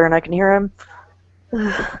his brother, and I can hear him.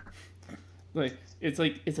 Like it's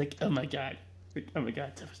like oh my god, that was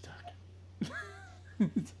talking.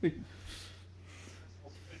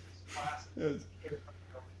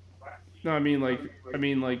 No, I mean like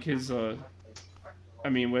his what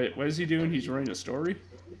is he doing? He's writing a story.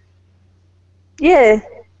 Yeah.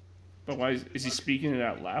 But why is he speaking it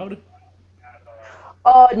out loud?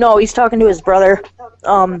 No, he's talking to his brother,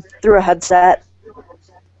 through a headset.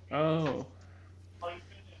 Oh.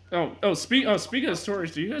 Speaking of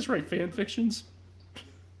stories, do you guys write fan fictions?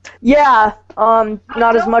 Yeah,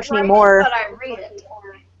 not as much anymore. But I read it.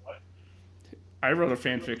 I wrote a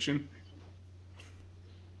fan fiction.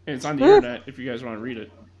 And it's on the internet if you guys want to read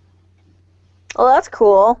it. Oh, that's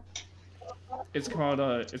cool. It's called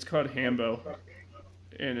Hambo,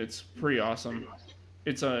 and it's pretty awesome.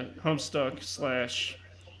 It's a Homestuck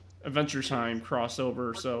 / Adventure Time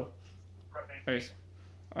crossover. So,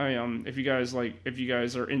 if you guys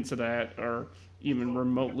are into that, or even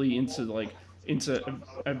remotely into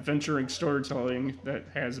adventuring storytelling that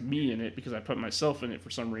has me in it, because I put myself in it for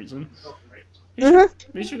some reason, you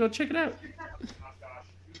should go check it out.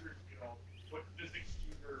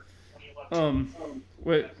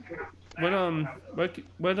 What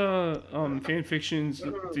fan fictions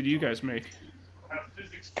did you guys make?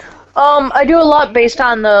 I do a lot based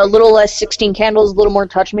on the Little Less 16 Candles, Little More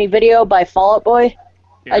Touch Me video by Fall Out Boy.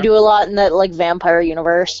 Yeah. I do a lot in that, like, vampire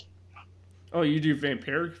universe. Oh, you do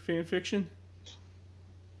vampire fan fiction?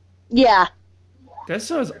 Yeah. That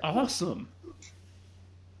sounds awesome.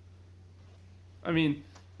 I mean,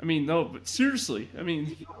 no, but seriously, I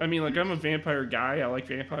mean, like, I'm a vampire guy. I like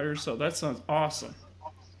vampires, so that sounds awesome.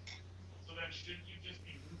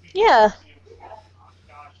 Yeah.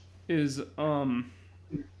 Is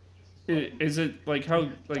Is it like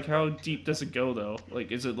how deep does it go though?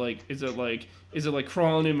 Like is it like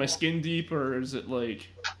crawling in my skin deep, or is it like?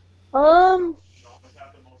 Um,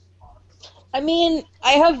 I mean,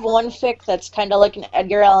 I have one fic that's kind of like an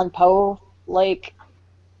Edgar Allan Poe like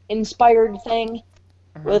inspired thing,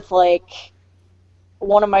 with like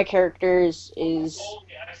one of my characters is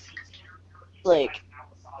like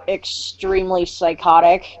extremely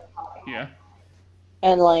psychotic, Yeah.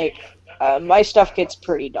 and like my stuff gets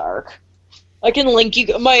pretty dark. I can link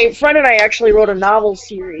you. My friend and I actually wrote a novel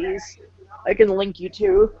series. I can link you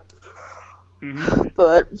to. Hmm.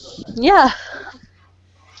 But yeah,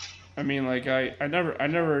 I mean, like I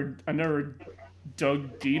never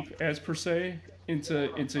dug deep as per se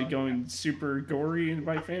into going super gory in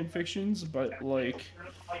my fan fictions, but like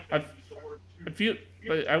I feel,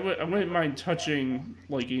 but I wouldn't mind touching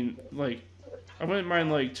I wouldn't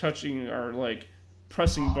mind like touching or like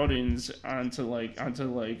pressing buttons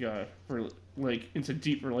for like into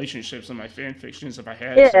deep relationships in my fan fictions if I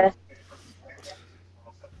had yeah. to.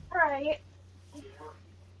 Right.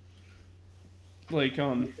 Like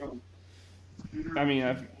I mean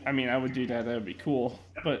I would do that. That would be cool.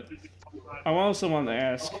 But I also wanted to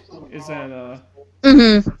ask, is that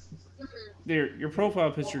Mhm. your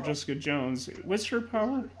profile picture, Jessica Jones? What's her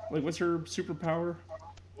power? Like, what's her superpower?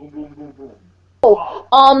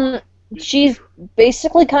 She's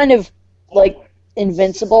basically kind of like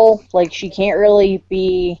invincible. Like she can't really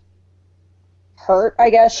be hurt, I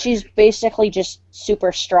guess. She's basically just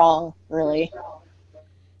super strong, really.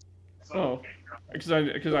 Oh, because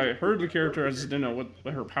I heard the character, I just didn't know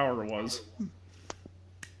what her power was.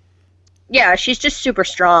 Yeah, she's just super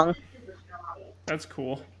strong. That's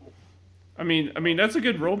cool. I mean that's a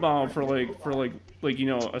good role model for you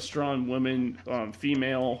know, a strong woman,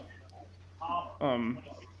 female,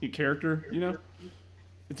 character. You know,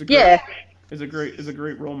 it's a great, Yeah. it's a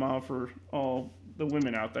great role model for all the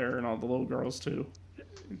women out there and all the little girls too.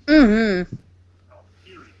 Mhm.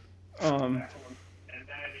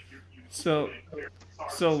 So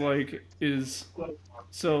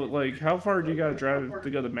how far do you gotta drive to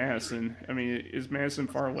go to Madison? I mean, is Madison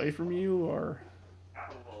far away from you, or?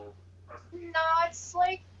 No, it's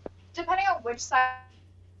like depending on which side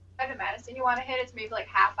of Madison you want to hit, it's maybe like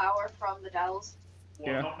half hour from the Dells.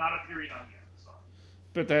 Yeah. Well, not a period on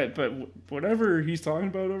the But whatever he's talking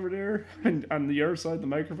about over there on the other side of the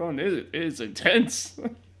microphone is intense.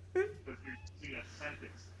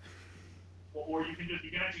 Or you can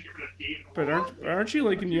actually get rid of Dave. But aren't you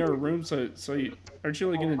like in your room? Aren't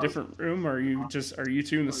you like in a different room? Or are you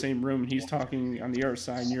two in the same room? And he's talking on the other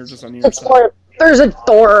side, and you're just on the other It's side. like, there's a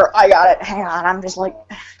door. I got it. Hang on. I'm just like,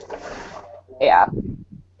 yeah.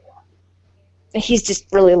 He's just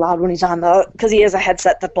really loud when he's on because he has a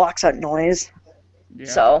headset that blocks out noise. Yeah.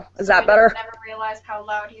 So, is that I better? never realized how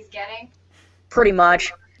loud he's getting. Pretty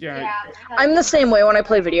much. Yeah. I'm the same way when I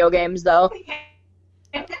play video games, though.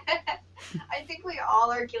 I think we all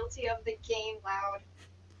are guilty of the game loud.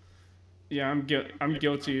 Yeah, I'm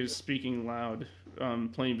guilty of speaking loud,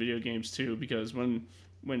 playing video games too. Because when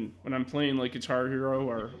I'm playing like Guitar Hero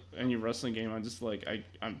or any wrestling game, I'm just like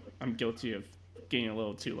I'm guilty of getting a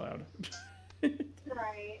little too loud.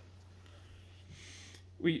 Right.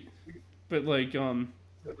 But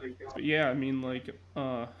yeah, I mean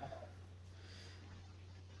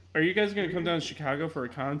are you guys gonna come down to Chicago for a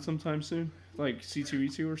con sometime soon, like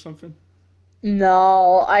C2E2 or something?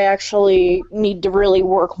 No, I actually need to really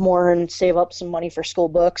work more and save up some money for school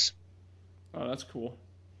books. Oh, that's cool.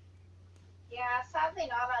 Yeah, sadly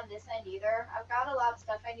not on this end either. I've got a lot of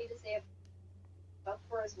stuff I need to save up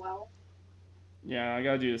for as well. Yeah, I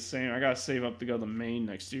gotta do the same. I gotta save up to go to Maine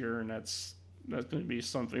next year, and that's gonna be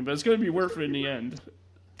something. But it's gonna be worth it in the end.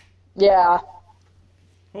 Yeah.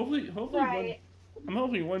 Hopefully, Right. I'm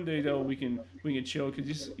hoping one day though we can chill,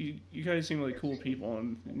 because you guys seem like cool people,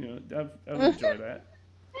 and you know I would enjoy that.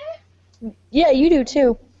 Yeah, you do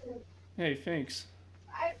too. Hey, thanks.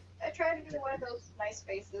 I try to be one of those nice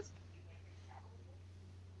faces.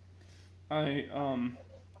 I've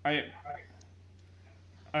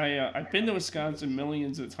been to Wisconsin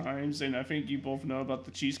millions of times, and I think you both know about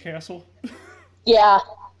the Cheese Castle. Yeah.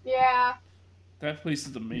 Yeah. That place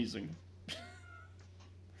is amazing.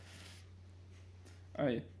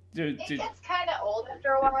 It gets kind of old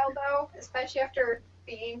after a while, though, especially after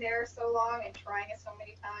being there so long and trying it so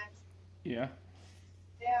many times. Yeah.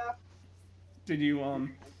 Yeah. Did you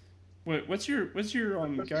what's your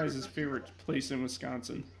guys' favorite place in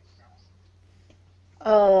Wisconsin?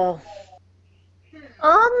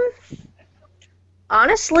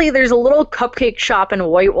 Honestly, there's a little cupcake shop in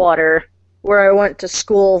Whitewater where I went to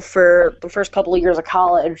school for the first couple of years of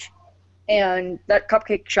college. and that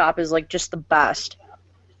cupcake shop is like just the best.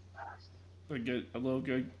 A good little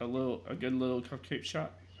cupcake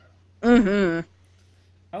shop. Mm-hmm.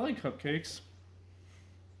 I like cupcakes.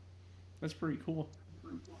 That's pretty cool.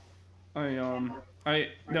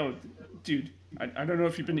 No, dude. I don't know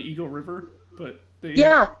if you've been to Eagle River, but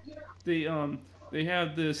Yeah. they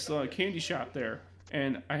have this candy shop there,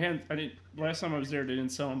 and I didn't last time I was there they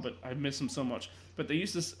didn't sell them, but I miss them so much. But they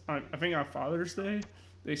used to I think on Father's Day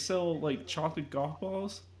they sell like chocolate golf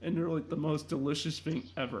balls, and they're like the most delicious thing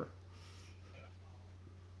ever.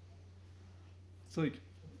 It's like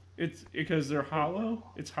it's because they're hollow.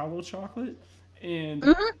 It's hollow chocolate, and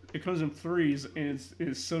Mm-hmm. it comes in threes, and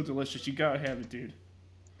it's so delicious. You gotta have it, dude.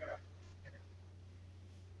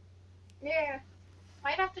 Yeah.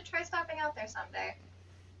 Might have to try stopping out there someday.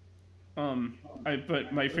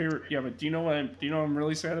 But my favorite, yeah, but do you know what I'm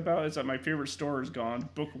really sad about? Is that my favorite store is gone.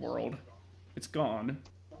 Book World, it's gone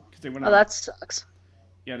because they went Oh, that sucks.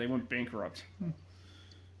 yeah, they went bankrupt.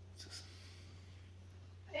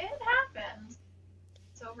 It happens.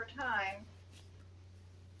 It's over time.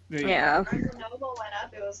 They, Yeah. Barnes and Noble went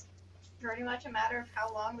up. It was pretty much a matter of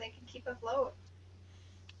how long they can keep afloat.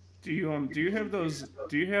 Do you have those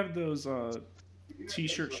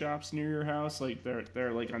t-shirt shops near your house? Like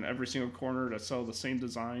they're like on every single corner that sell the same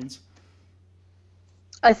designs.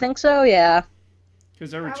 I think so, yeah.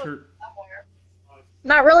 Because every Probably church, somewhere.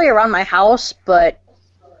 Not really around my house, but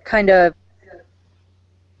kind of,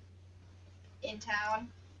 In town.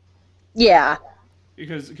 yeah.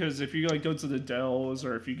 because if you like go to the Dells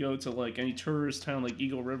or if you go to like any tourist town like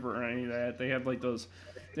Eagle River or any of that, they have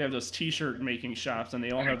those t-shirt making shops and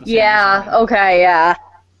they all have the same Yeah, design. okay, yeah.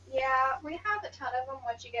 Yeah, we have a ton of them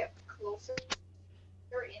once you get closer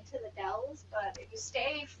into the Dells, but if you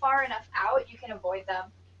stay far enough out, you can avoid them.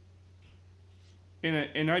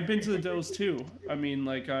 And I've been to the Dells too. I mean,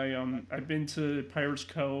 like I've been to Pirates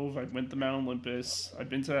Cove. I went to Mount Olympus. I've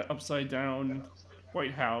been to that upside down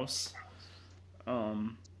White House.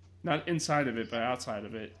 Not inside of it, but outside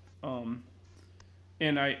of it.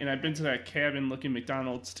 And I've been to that cabin looking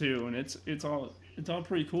McDonald's too, and it's all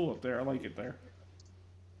pretty cool up there. I like it there.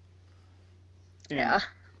 And Yeah.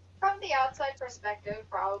 From the outside perspective,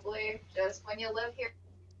 probably, just when you live here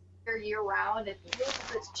year round, it loses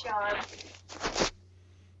its charm.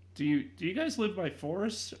 Do you guys live by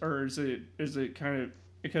forests, or is it kind of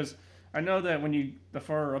because I know that the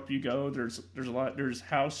farther up you go, there's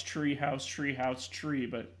house tree,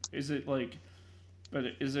 but is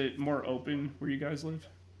it more open where you guys live?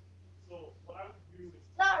 So what I would do is,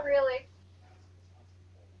 Not really.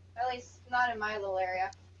 At least not in my little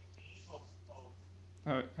area.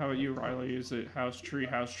 How about you, Riley? Is it house tree,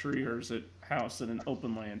 or is it house in an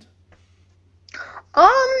open land?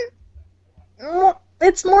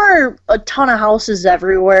 It's more a ton of houses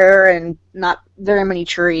everywhere and not very many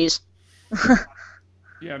trees.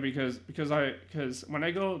 Yeah, because when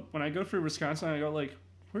I go through Wisconsin, I go like,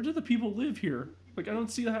 where do the people live here? Like I don't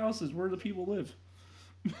see the houses. Where do the people live?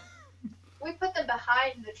 We put them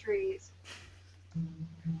behind the trees.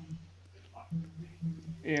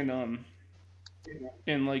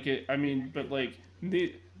 And like it, I mean, but like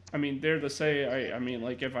there to say, I mean,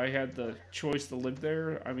 like if I had the choice to live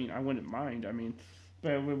there, I mean, I wouldn't mind. I mean,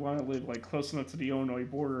 but I would want to live like close enough to the Illinois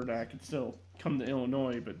border that I could still come to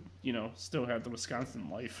Illinois, but still have the Wisconsin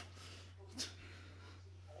life.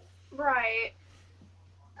 Right.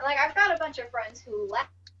 And like I've got a bunch of friends who left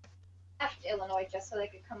Illinois just so they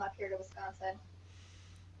could come up here to Wisconsin.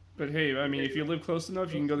 But hey, I mean, if you live close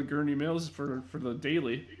enough, you can go to Gurney Mills for the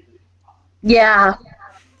daily. Yeah.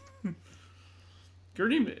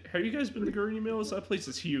 Have you guys been to Gurney Mills? That place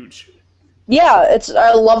is huge. Yeah,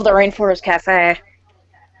 I love the Rainforest Cafe.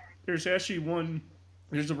 There's a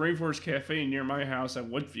Rainforest Cafe near my house at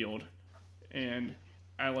Woodfield, and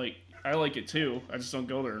I like it too. I just don't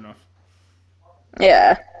go there enough.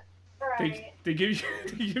 Yeah. Right. They give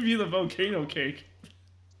you the volcano cake.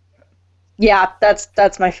 Yeah,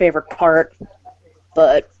 that's my favorite part.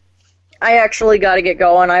 But I actually got to get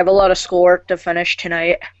going. I have a lot of schoolwork to finish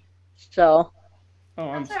tonight. So,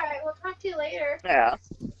 Oh, That's alright, we'll talk to you later. yeah.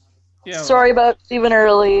 yeah. Sorry about leaving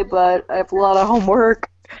early, but I have a lot of homework.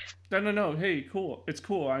 No. Hey, cool. It's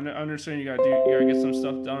cool. I understand you gotta get some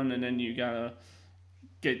stuff done, and then you gotta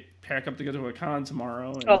pack up to go to a con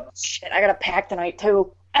tomorrow. And, Oh, shit, I got to pack tonight,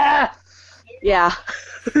 too. Ah! Yeah.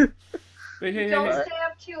 hey, Don't stay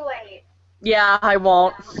up too late. Yeah, I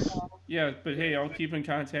won't. yeah, but hey, I'll keep in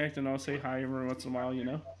contact and I'll say hi every once in a while.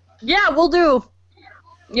 Yeah, we'll do.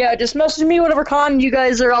 Yeah, just message me whatever con you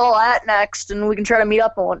guys are all at next, and we can try to meet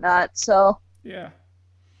up and whatnot, so. Yeah.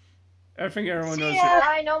 I think everyone knows. Yeah,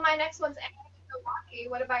 I know my next one's in Milwaukee.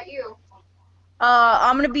 What about you?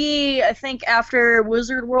 I'm gonna be, I think, after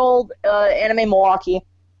Wizard World, Anime Milwaukee.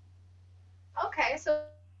 Okay, so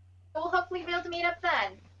we'll hopefully be able to meet up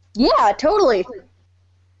then. Yeah, totally.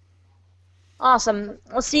 Awesome.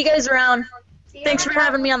 I'll see you guys around. See you Thanks for around.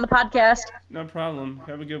 having me on the podcast. No problem.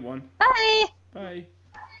 Have a good one. Bye. Bye.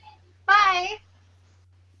 Bye.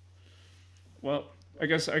 Well, I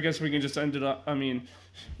guess we can just end it up. I mean,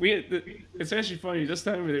 it's actually funny. This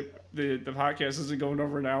time the podcast isn't going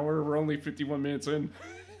over an hour. We're only 51 minutes in.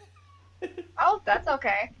 Oh, that's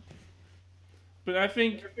okay. But I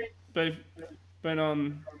think, I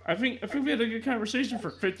think we had a good conversation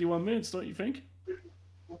for 51 minutes. Don't you think?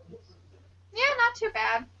 Yeah, not too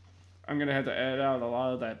bad. I'm gonna have to edit out a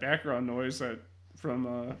lot of that background noise that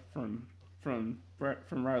from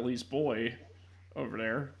Riley's boy over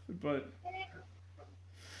there, but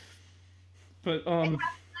It happens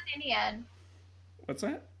in the end. what's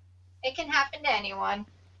that? It can happen to anyone.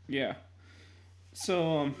 Yeah.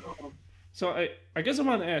 So I guess I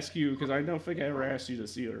want to ask you because I don't think I ever asked you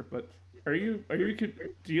this either. But are you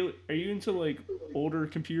into like older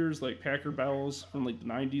computers like Packard Bells from like the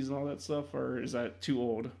 90s and all that stuff, or is that too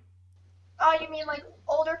old? Oh, you mean like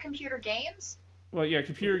older computer games? Well, yeah,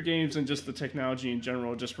 computer games and just the technology in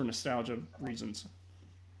general, just for nostalgia reasons.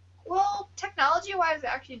 Well, technology-wise, I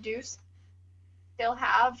actually do still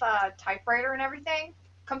have a typewriter and everything.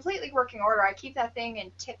 Completely working order. I keep that thing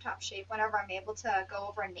in tip-top shape whenever I'm able to go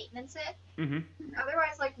over and maintenance it. Mm-hmm.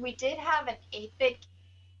 Otherwise, like, we did have an 8-bit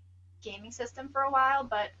gaming system for a while,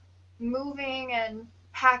 but moving and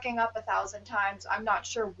packing up 1,000 times, I'm not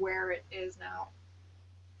sure where it is now.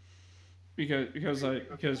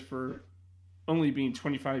 Because for only being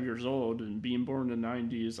 25 years old and being born in the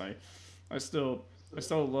 90s, I still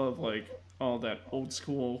love like all that old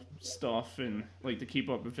school stuff and like to keep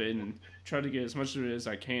up with it and try to get as much of it as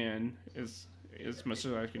I can, as much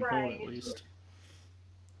as I can hold at least.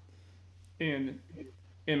 And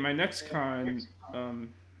in my next con,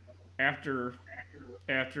 after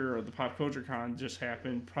the Pop Culture Con just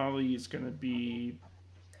happened, probably it's gonna be.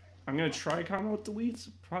 I'm gonna try Con with Deletes.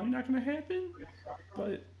 Probably not gonna happen,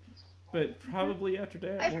 but probably after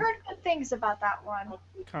that. I've heard good things about that one.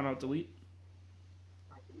 Con Out Delete.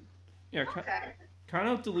 Yeah, Okay. Con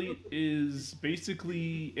Out Delete is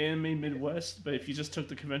basically Anime Midwest, but if you just took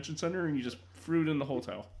the convention center and you just threw it in the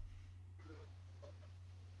hotel.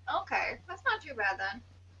 Okay, that's not too bad then.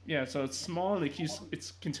 Yeah, so it's small and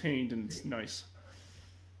it's contained and it's nice.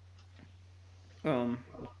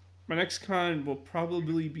 My next con will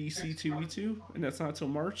probably be C2E2, and that's not till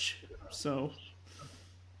March, so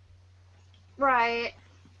Right.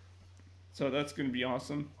 that's gonna be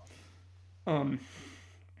awesome.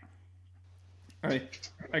 I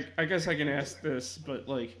guess I can ask this, but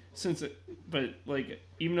like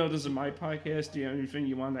even though this is my podcast, do you have anything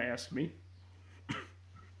you want to ask me?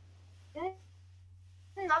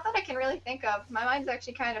 Not that I can really think of. My mind's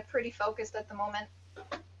actually kind of pretty focused at the moment.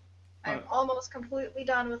 I'm almost completely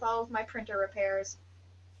done with all of my printer repairs.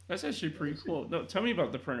 That's actually pretty cool. No, tell me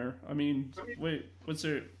about the printer. I mean, wait, what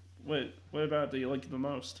about it that you like the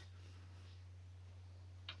most?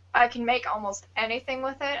 I can make almost anything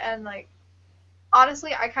with it, and like,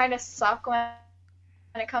 honestly, I kind of suck when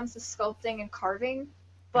it comes to sculpting and carving,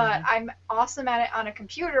 but I'm awesome at it on a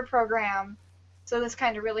computer program, so this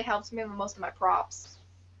kind of really helps me with most of my props.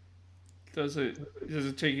 Does it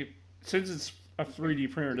take, since it's a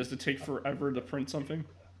 3D printer, does it take forever to print something?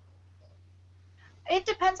 It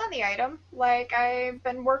depends on the item. Like, I've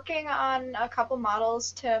been working on a couple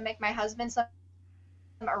models to make my husband some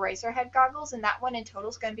Eraserhead goggles, and that one in total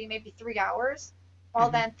is going to be maybe 3 hours. While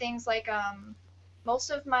then things like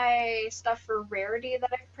most of my stuff for Rarity that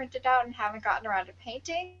I've printed out and haven't gotten around to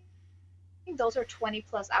painting, those are 20+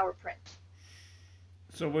 hour prints.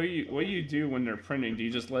 So what do you do when they're printing? Do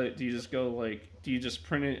you just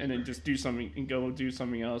print it and then just do something and go do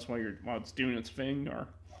something else while it's doing its thing, or?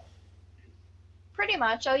 Pretty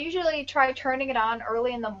much. I'll usually try turning it on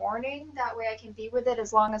early in the morning. That way I can be with it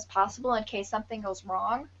as long as possible in case something goes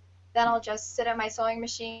wrong. Then I'll just sit at my sewing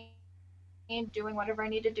machine doing whatever I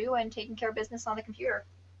need to do and taking care of business on the computer.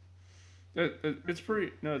 It's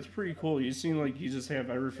pretty cool. You seem like you just have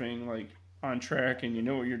everything like on track and you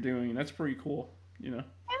know what you're doing. That's pretty cool, you know.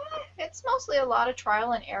 It's mostly a lot of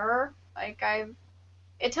trial and error.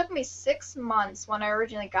 It took me 6 months when I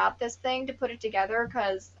originally got this thing to put it together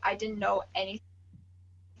because I didn't know anything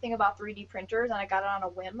about 3D printers and I got it on a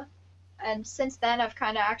whim. And since then, I've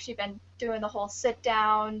kind of actually been doing the whole sit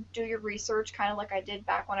down, do your research, kind of like I did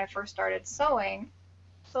back when I first started sewing.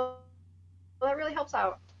 So that really helps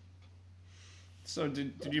out. So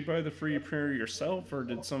did you buy the 3D printer yourself, or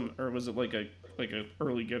was it like a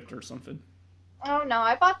early gift or something? Oh no,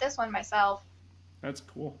 I bought this one myself. That's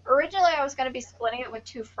cool. Originally, I was going to be splitting it with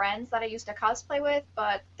two friends that I used to cosplay with,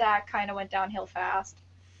 but that kind of went downhill fast.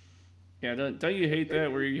 Yeah, don't you hate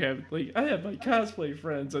that where you have like I have my cosplay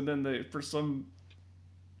friends and then they for some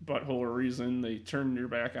butthole reason they turn your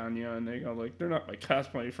back on you and they go like they're not my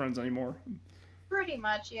cosplay friends anymore. Pretty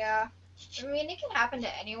much, yeah. I mean, it can happen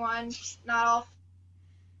to anyone. Not all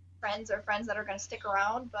friends are friends that are going to stick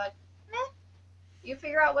around, but you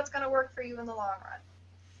figure out what's going to work for you in the long run.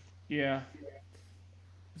 Yeah.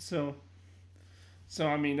 So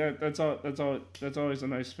I mean that's always a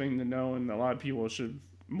nice thing to know and a lot of people should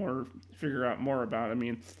more figure out more about. I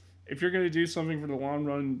mean, if you're gonna do something for the long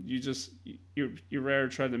run, you rather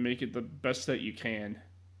try to make it the best that you can.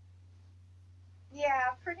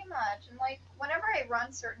 Yeah, pretty much. And like whenever I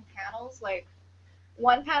run certain panels, like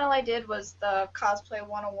one panel I did was the cosplay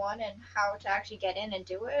 101 and how to actually get in and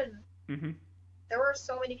do it. And Mhm. there were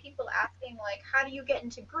so many people asking like, how do you get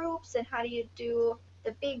into groups and how do you do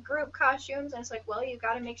the big group costumes? And it's like, well, you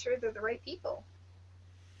got to make sure they're the right people.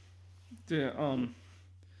 The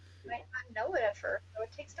You might not know it at first, so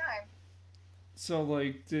it takes time. so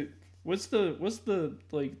like what's the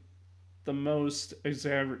like the most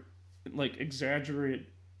exaggerate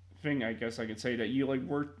thing I guess I could say that you like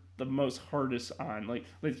worked the most hardest on like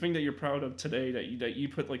the thing that you're proud of today that you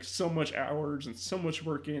put like so much hours and so much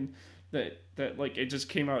work in that like it just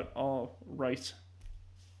came out all right.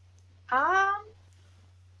 Um,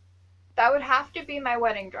 that would have to be my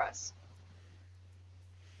wedding dress.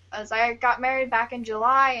 As I got married back in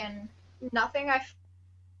July, and nothing I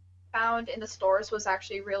found in the stores was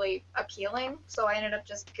actually really appealing, so I ended up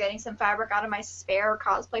just getting some fabric out of my spare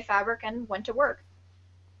cosplay fabric and went to work.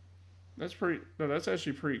 That's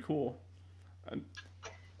actually pretty cool.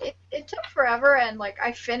 It took forever, and like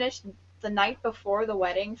I finished the night before the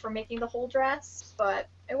wedding for making the whole dress, but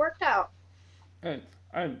it worked out. I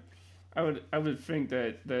I I would think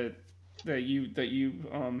that you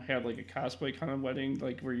had like a cosplay kind of wedding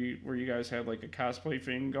like where you guys had like a cosplay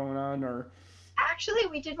thing going on or Actually,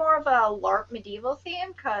 we did more of a LARP medieval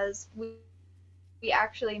theme because we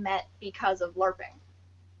actually met because of LARPing.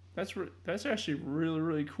 that's actually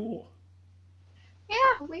really cool.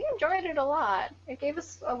 Yeah, we enjoyed it a lot. It gave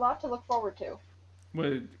us a lot to look forward to.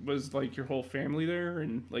 Was like your whole family there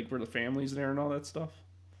and like were the families there and all that stuff?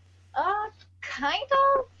 Kind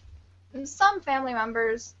of. Some family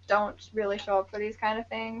members don't really show up for these kind of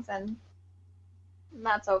things, and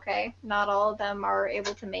that's okay. Not all of them are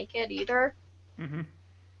able to make it either. Mm-hmm.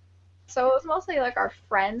 So it was mostly like our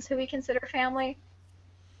friends who we consider family.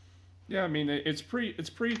 Yeah, I mean it's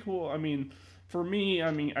pretty cool. I mean, for me,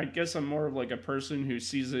 I mean, I guess I'm more of like a person who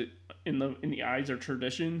sees it in the eyes of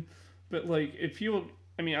tradition, but like if you,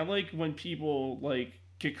 I mean, I like when people like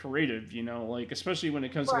get creative, like especially when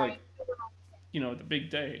it comes to like Right. the big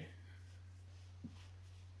day.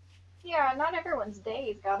 Yeah, not everyone's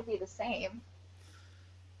day's got to be the same.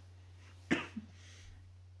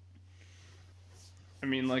 I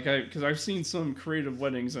mean, because I've seen some creative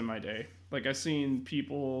weddings in my day. Like I've seen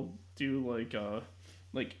people do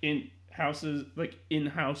like in-house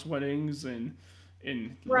weddings and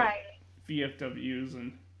in like Right. VFWs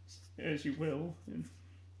and as you will. And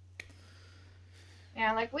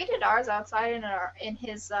Yeah, like we did ours outside in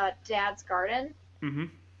his dad's garden hmm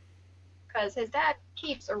because his dad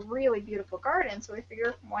keeps a really beautiful garden, so we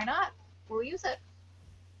figure why not? We'll use it.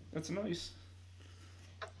 that's nice.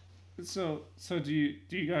 So do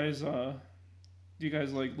you guys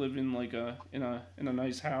like live in like a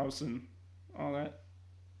nice house and all that?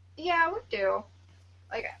 Yeah, we do.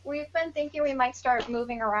 Like we've been thinking we might start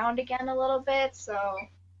moving around again a little bit, so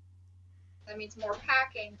that means more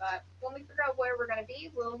packing, but when we figure out where we're gonna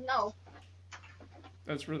be, we'll know.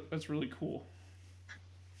 That's really cool.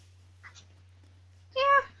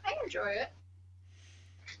 Yeah, I enjoy it.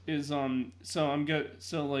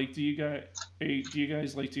 So like do you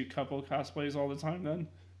guys like do couple cosplays all the time then?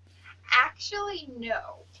 Actually,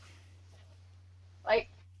 no. Like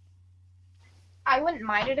I wouldn't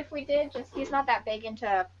mind it if we did, just he's not that big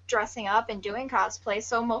into dressing up and doing cosplay,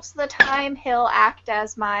 so most of the time he'll act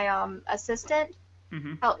as my assistant,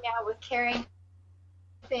 Hmm. help me out with carrying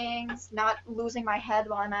things, not losing my head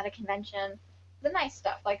while I'm at a convention, the nice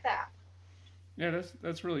stuff like that. Yeah,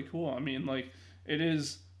 that's really cool. I mean, like it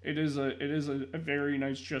is a very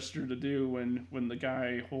nice gesture to do when the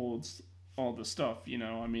guy holds all the stuff.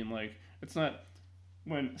 I mean, like it's not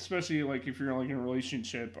when especially like if you're like in a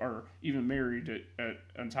relationship or even married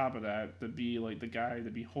on top of that to be like the guy to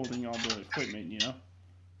be holding all the equipment.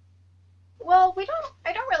 Well,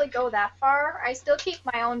 I don't really go that far. I still keep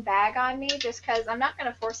my own bag on me just because I'm not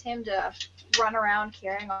going to force him to run around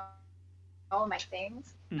carrying all all my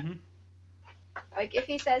things. Mm-hmm. Like if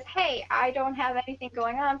he says, "Hey, I don't have anything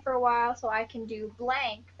going on for a while, so I can do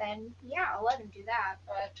blank," then yeah, I'll let him do that.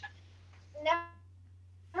 But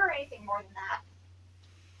never anything more than that.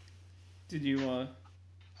 Did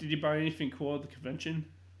you buy anything cool at the convention?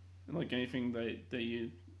 Like anything that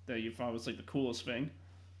you thought was like the coolest thing?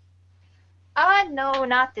 No,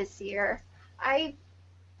 not this year. I've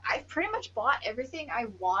pretty much bought everything I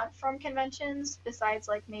want from conventions, besides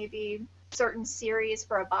like maybe certain series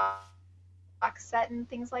for a box set and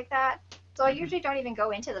things like that. So I usually don't even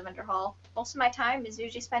go into the vendor hall. Most of my time is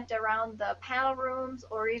usually spent around the panel rooms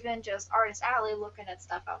or even just Artist Alley looking at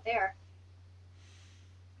stuff out there.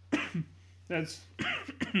 That's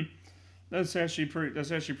that's actually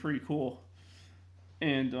pretty cool.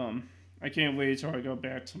 And I can't wait till I go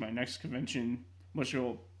back to my next convention, which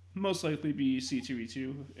will most likely be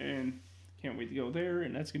C2E2, and can't wait to go there,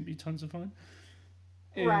 and that's gonna be tons of fun.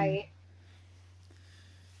 And, Right.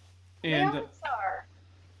 And They always are.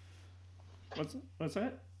 what's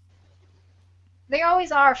that? They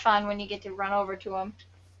always are fun when you get to run over to them.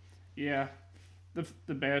 Yeah.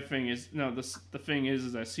 The bad thing is the thing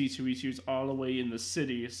is that C2E2 is all the way in the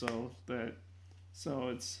city, so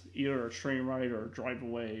it's either a train ride or a drive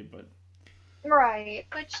away, but Right,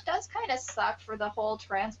 which does kind of suck for the whole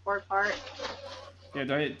transport part. yeah,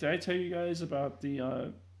 did I tell you guys about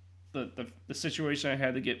the situation I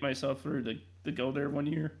had to get myself through to go there one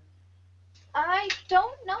year? I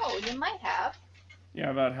don't know. You might have.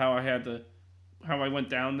 Yeah, about how I went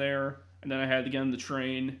down there, and then I had to get on the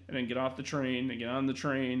train, and then get off the train, and get on the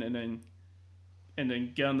train, and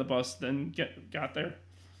then get on the bus, then got there.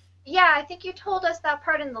 Yeah, I think you told us that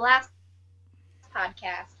part in the last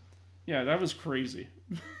podcast. Yeah, that was crazy.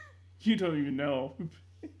 You don't even know.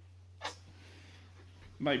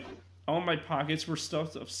 All my pockets were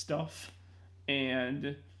stuffed of stuff,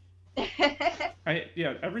 and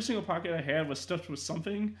every single pocket I had was stuffed with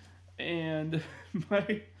something, and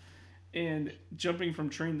and jumping from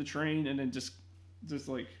train to train, and then just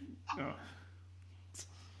like, oh.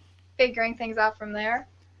 Figuring things out from there.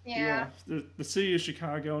 Yeah. The city of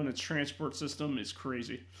Chicago and its transport system is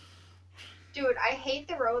crazy. Dude, I hate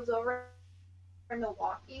the roads over in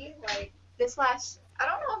Milwaukee. Like I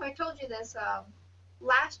don't know if I told you this.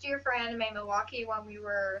 Last year for Anime Milwaukee, when we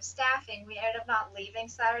were staffing, we ended up not leaving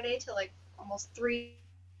Saturday till like almost 4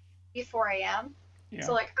 a.m. Yeah.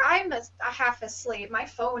 So like I'm half asleep. My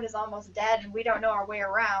phone is almost dead, and we don't know our way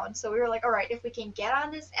around. So we were like, all right, if we can get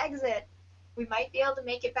on this exit, we might be able to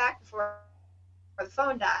make it back before the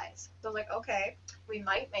phone dies. So I was like, okay, we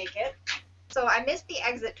might make it. So I missed the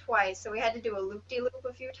exit twice, so we had to do a loop-de-loop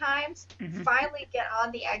a few times. Mhm. Finally get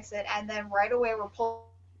on the exit, and then right away we're pulled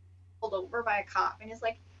over by a cop. And he's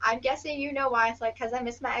like, I'm guessing you know why. It's like, because I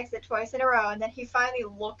missed my exit twice in a row. And then he finally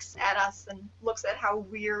looks at us and looks at how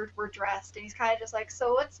weird we're dressed. And he's kind of just like,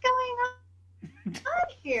 so what's going on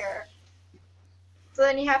here? So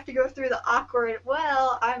then you have to go through the awkward,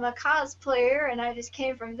 well, I'm a cosplayer, and I just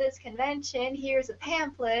came from this convention. Here's a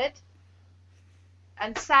pamphlet.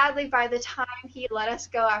 And sadly, by the time he let us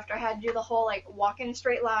go, after I had to do the whole, like, walk in a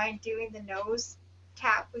straight line, doing the nose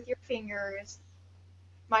tap with your fingers,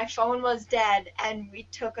 my phone was dead, and it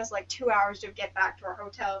took us, like, 2 hours to get back to our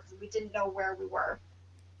hotel because we didn't know where we were.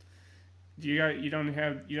 You don't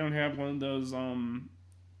have one of those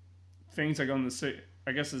things like on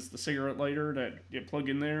I guess it's the cigarette lighter that you plug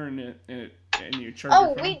in there and you charge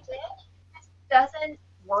your phone? We did. It doesn't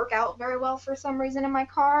work out very well for some reason in my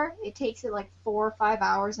car. It takes it like 4 or 5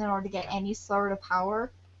 hours in order to get any sort of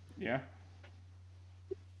power. Yeah.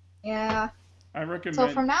 Yeah. I recommend. So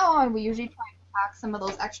from now on, we usually try to pack some of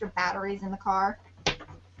those extra batteries in the car.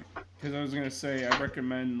 Because I was gonna say, I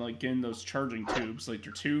recommend like getting those charging tubes, like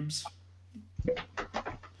your tubes.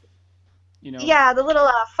 You know. Yeah, the little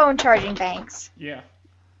phone charging banks. Yeah.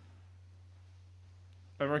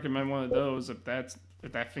 I recommend one of those if that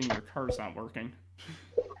thing in your car's not working.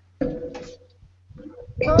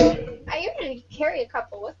 Well, I usually carry a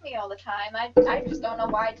couple with me all the time. I just don't know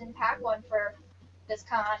why I didn't pack one for this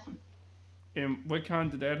con. And what con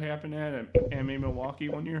did that happen at Anime Milwaukee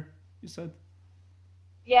one year, you said?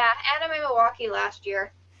 Yeah, Anime Milwaukee last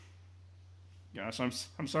year. Gosh,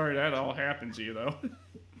 I'm sorry that all happened to you though.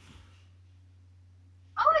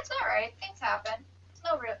 Oh, it's alright. Things happen. It's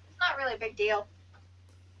not really a big deal.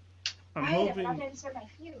 I'm hoping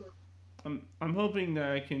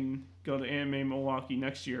that I can go to Anime Milwaukee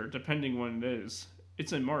next year, depending when it is.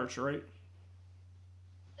 It's in March, right?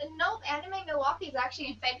 No, Anime Milwaukee is actually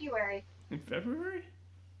in February. In February?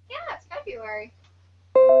 Yeah, it's February.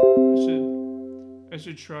 I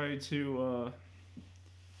should try to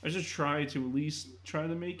at least try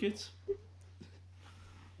to make it.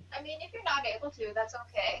 I mean, if you're not able to, that's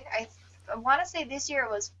okay. I want to say this year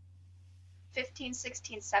was 15,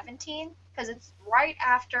 16, 17, because it's right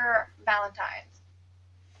after Valentine's.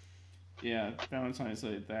 Yeah, Valentine's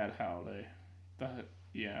Day, that holiday. That,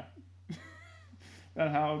 yeah.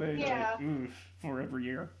 That holiday, Yeah. like, oof, for every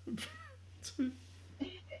year.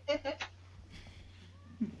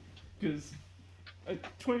 Because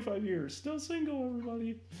 25 years, still single,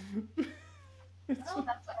 everybody. Oh,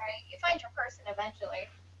 that's alright. You find your person eventually.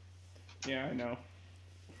 Yeah, I know.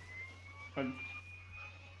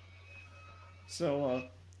 So,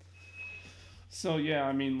 so yeah,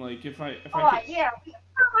 I mean, like, if I Oh, could, yeah.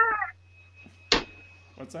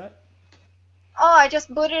 what's that? Oh, I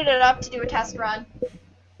just booted it up to do a test run.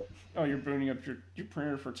 Oh, you're booting up your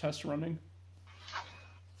printer for test running?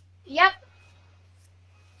 Yep,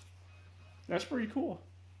 That's pretty cool.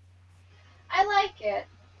 I like it.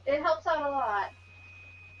 It helps out a lot.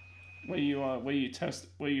 What do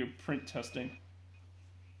you print testing?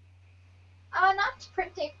 Not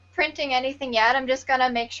printing anything yet. I'm just gonna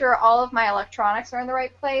make sure all of my electronics are in the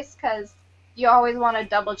right place, because you always want to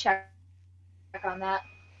double check on that.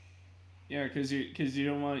 Yeah, because you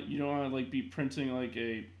don't want like be printing like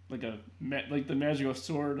like the magical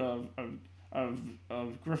sword of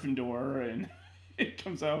Gryffindor, and it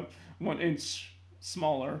comes out 1 inch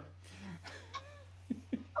smaller.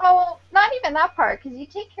 Oh, well, not even that part, because you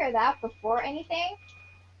take care of that before anything.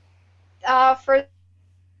 For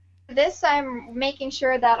this, I'm making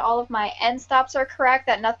sure that all of my end stops are correct,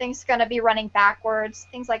 that nothing's gonna be running backwards,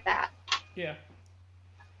 things like that. Yeah.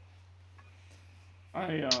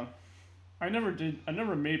 I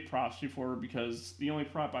never made props before because the only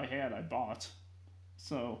prop I had I bought.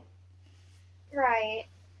 So Right.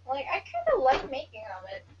 Like, I kind of like making them.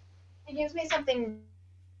 It gives me something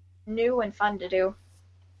new and fun to do.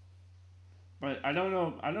 but I don't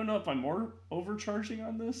know if I'm more overcharging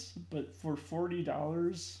on this, but for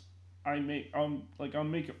 $40 I'll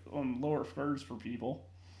make lower fares for people.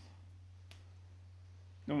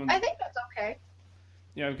 No one I think that's okay.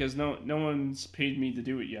 Yeah, because no one's paid me to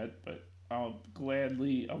do it yet, but I'll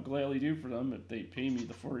gladly do for them if they pay me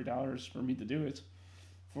the $40 for me to do it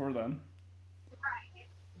for them.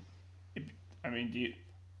 Right. I mean,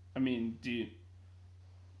 do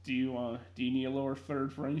you need a lower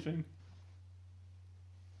third for anything?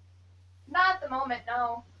 Not at the moment,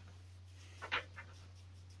 no.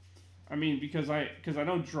 I mean, because I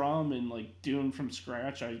don't draw them and like do them from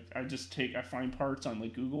scratch. I find parts on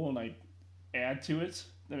like Google and I add to it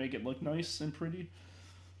to make it look nice and pretty.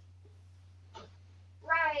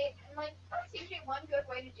 Right. And, like, that's usually one good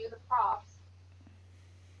way to do the props.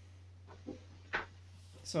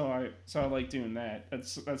 So I like doing that.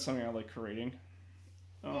 That's something I like creating.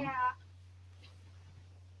 Yeah.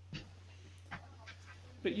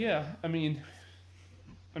 But yeah, I mean,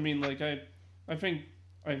 like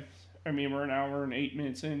I mean, we're an hour and 8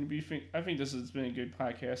 minutes in. I think this has been a good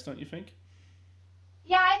podcast, don't you think?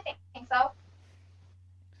 Yeah, I think so.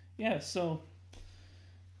 Yeah. So,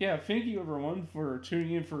 yeah, thank you everyone for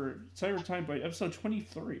tuning in for Cyber Time Bite episode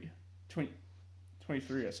 23.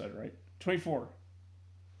 23, I said right. 24.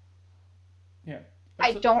 Yeah.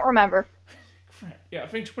 I don't remember. Crap. Yeah, I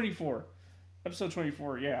think 24. Episode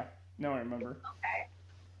 24. Yeah. Now I remember. Okay.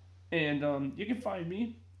 And you can find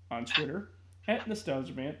me on Twitter at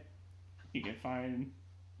NostalgiaMant. You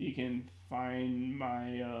can find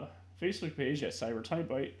my Facebook page at Cyber Time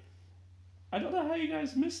Bite. I don't know how you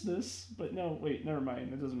guys missed this, but no, wait, never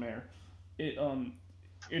mind. It doesn't matter. It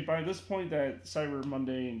by this point that Cyber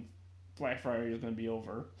Monday and Black Friday is going to be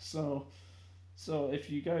over. So if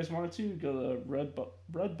you guys want to, go to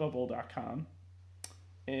redbubble.com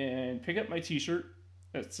and pick up my T-shirt.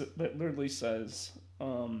 That literally says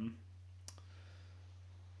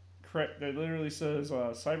that literally says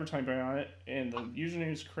Cyber Time Bite on it, and the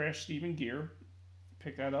username is Crash Steven Gear.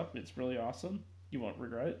 Pick that up. It's really awesome. You won't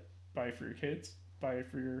regret it. Buy it for your kids. Buy it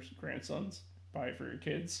for your grandsons. Buy it for your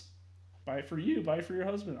kids. Buy it for you. Buy it for your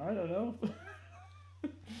husband. I don't know.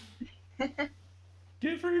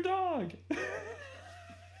 Get it for your dog.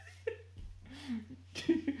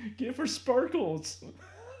 Get it for Sparkles.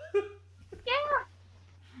 Yeah.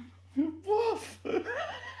 Woof.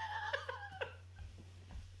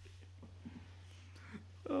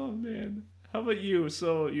 Oh man, how about you?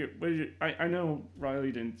 So I know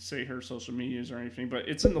Riley didn't say her social medias or anything, but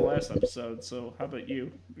it's in the last episode. So how about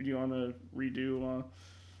you? Do you want to redo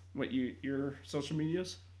your social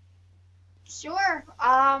medias? Sure.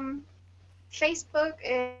 Facebook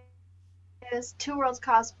is Two Worlds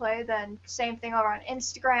Cosplay. Then same thing over on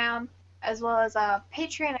Instagram, as well as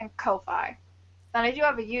Patreon and Ko-Fi. Then I do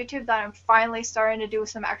have a YouTube that I'm finally starting to do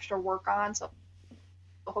some extra work on. So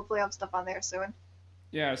hopefully I'll have stuff on there soon.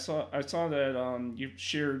 Yeah, I saw that you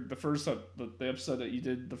shared the episode that you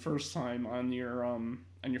did the first time on your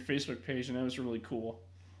Facebook page, and that was really cool.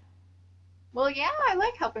 Well, yeah, I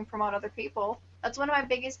like helping promote other people. That's one of my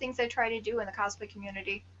biggest things I try to do in the cosplay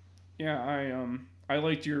community. Yeah, I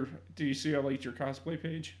liked your. Do you see I liked your cosplay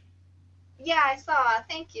page? Yeah, I saw.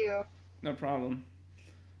 Thank you. No problem.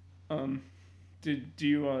 Um, do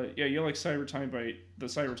you yeah, you like the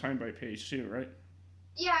Cyber Time Bite page too, right?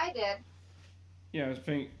 Yeah, I did. Yeah,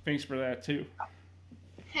 thanks for that too.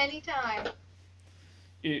 Anytime.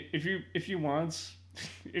 If you want,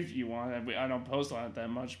 if you want, I don't post on it that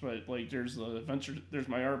much, but like there's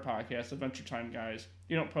my art podcast, Adventure Time Guys.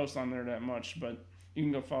 You don't post on there that much, but you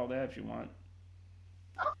can go follow that if you want.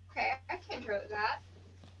 Okay, I can do that.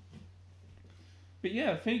 But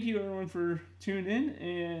yeah, thank you everyone for tuning in,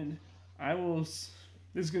 and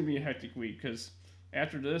this is gonna be a hectic week because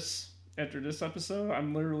after this episode,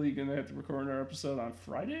 I'm literally gonna have to record our episode on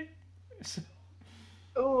Friday. So,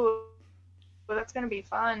 Ooh, well, that's gonna be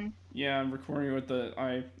fun. yeah, I'm recording with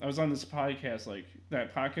I was on this podcast, like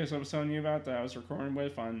that podcast I was telling you about that I was recording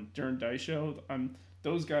with on during Dice Show.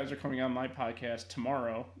 Those guys are coming on my podcast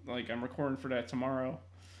tomorrow. Like I'm recording for that tomorrow,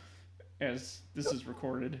 as this is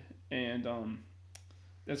recorded, and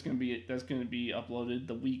that's gonna be uploaded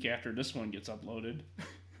the week after this one gets uploaded.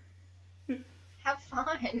 Have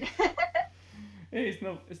fun. Hey,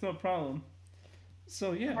 it's no problem.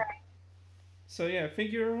 So yeah. Right. So yeah,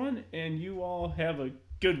 thank you everyone, and you all have a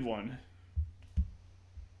good one.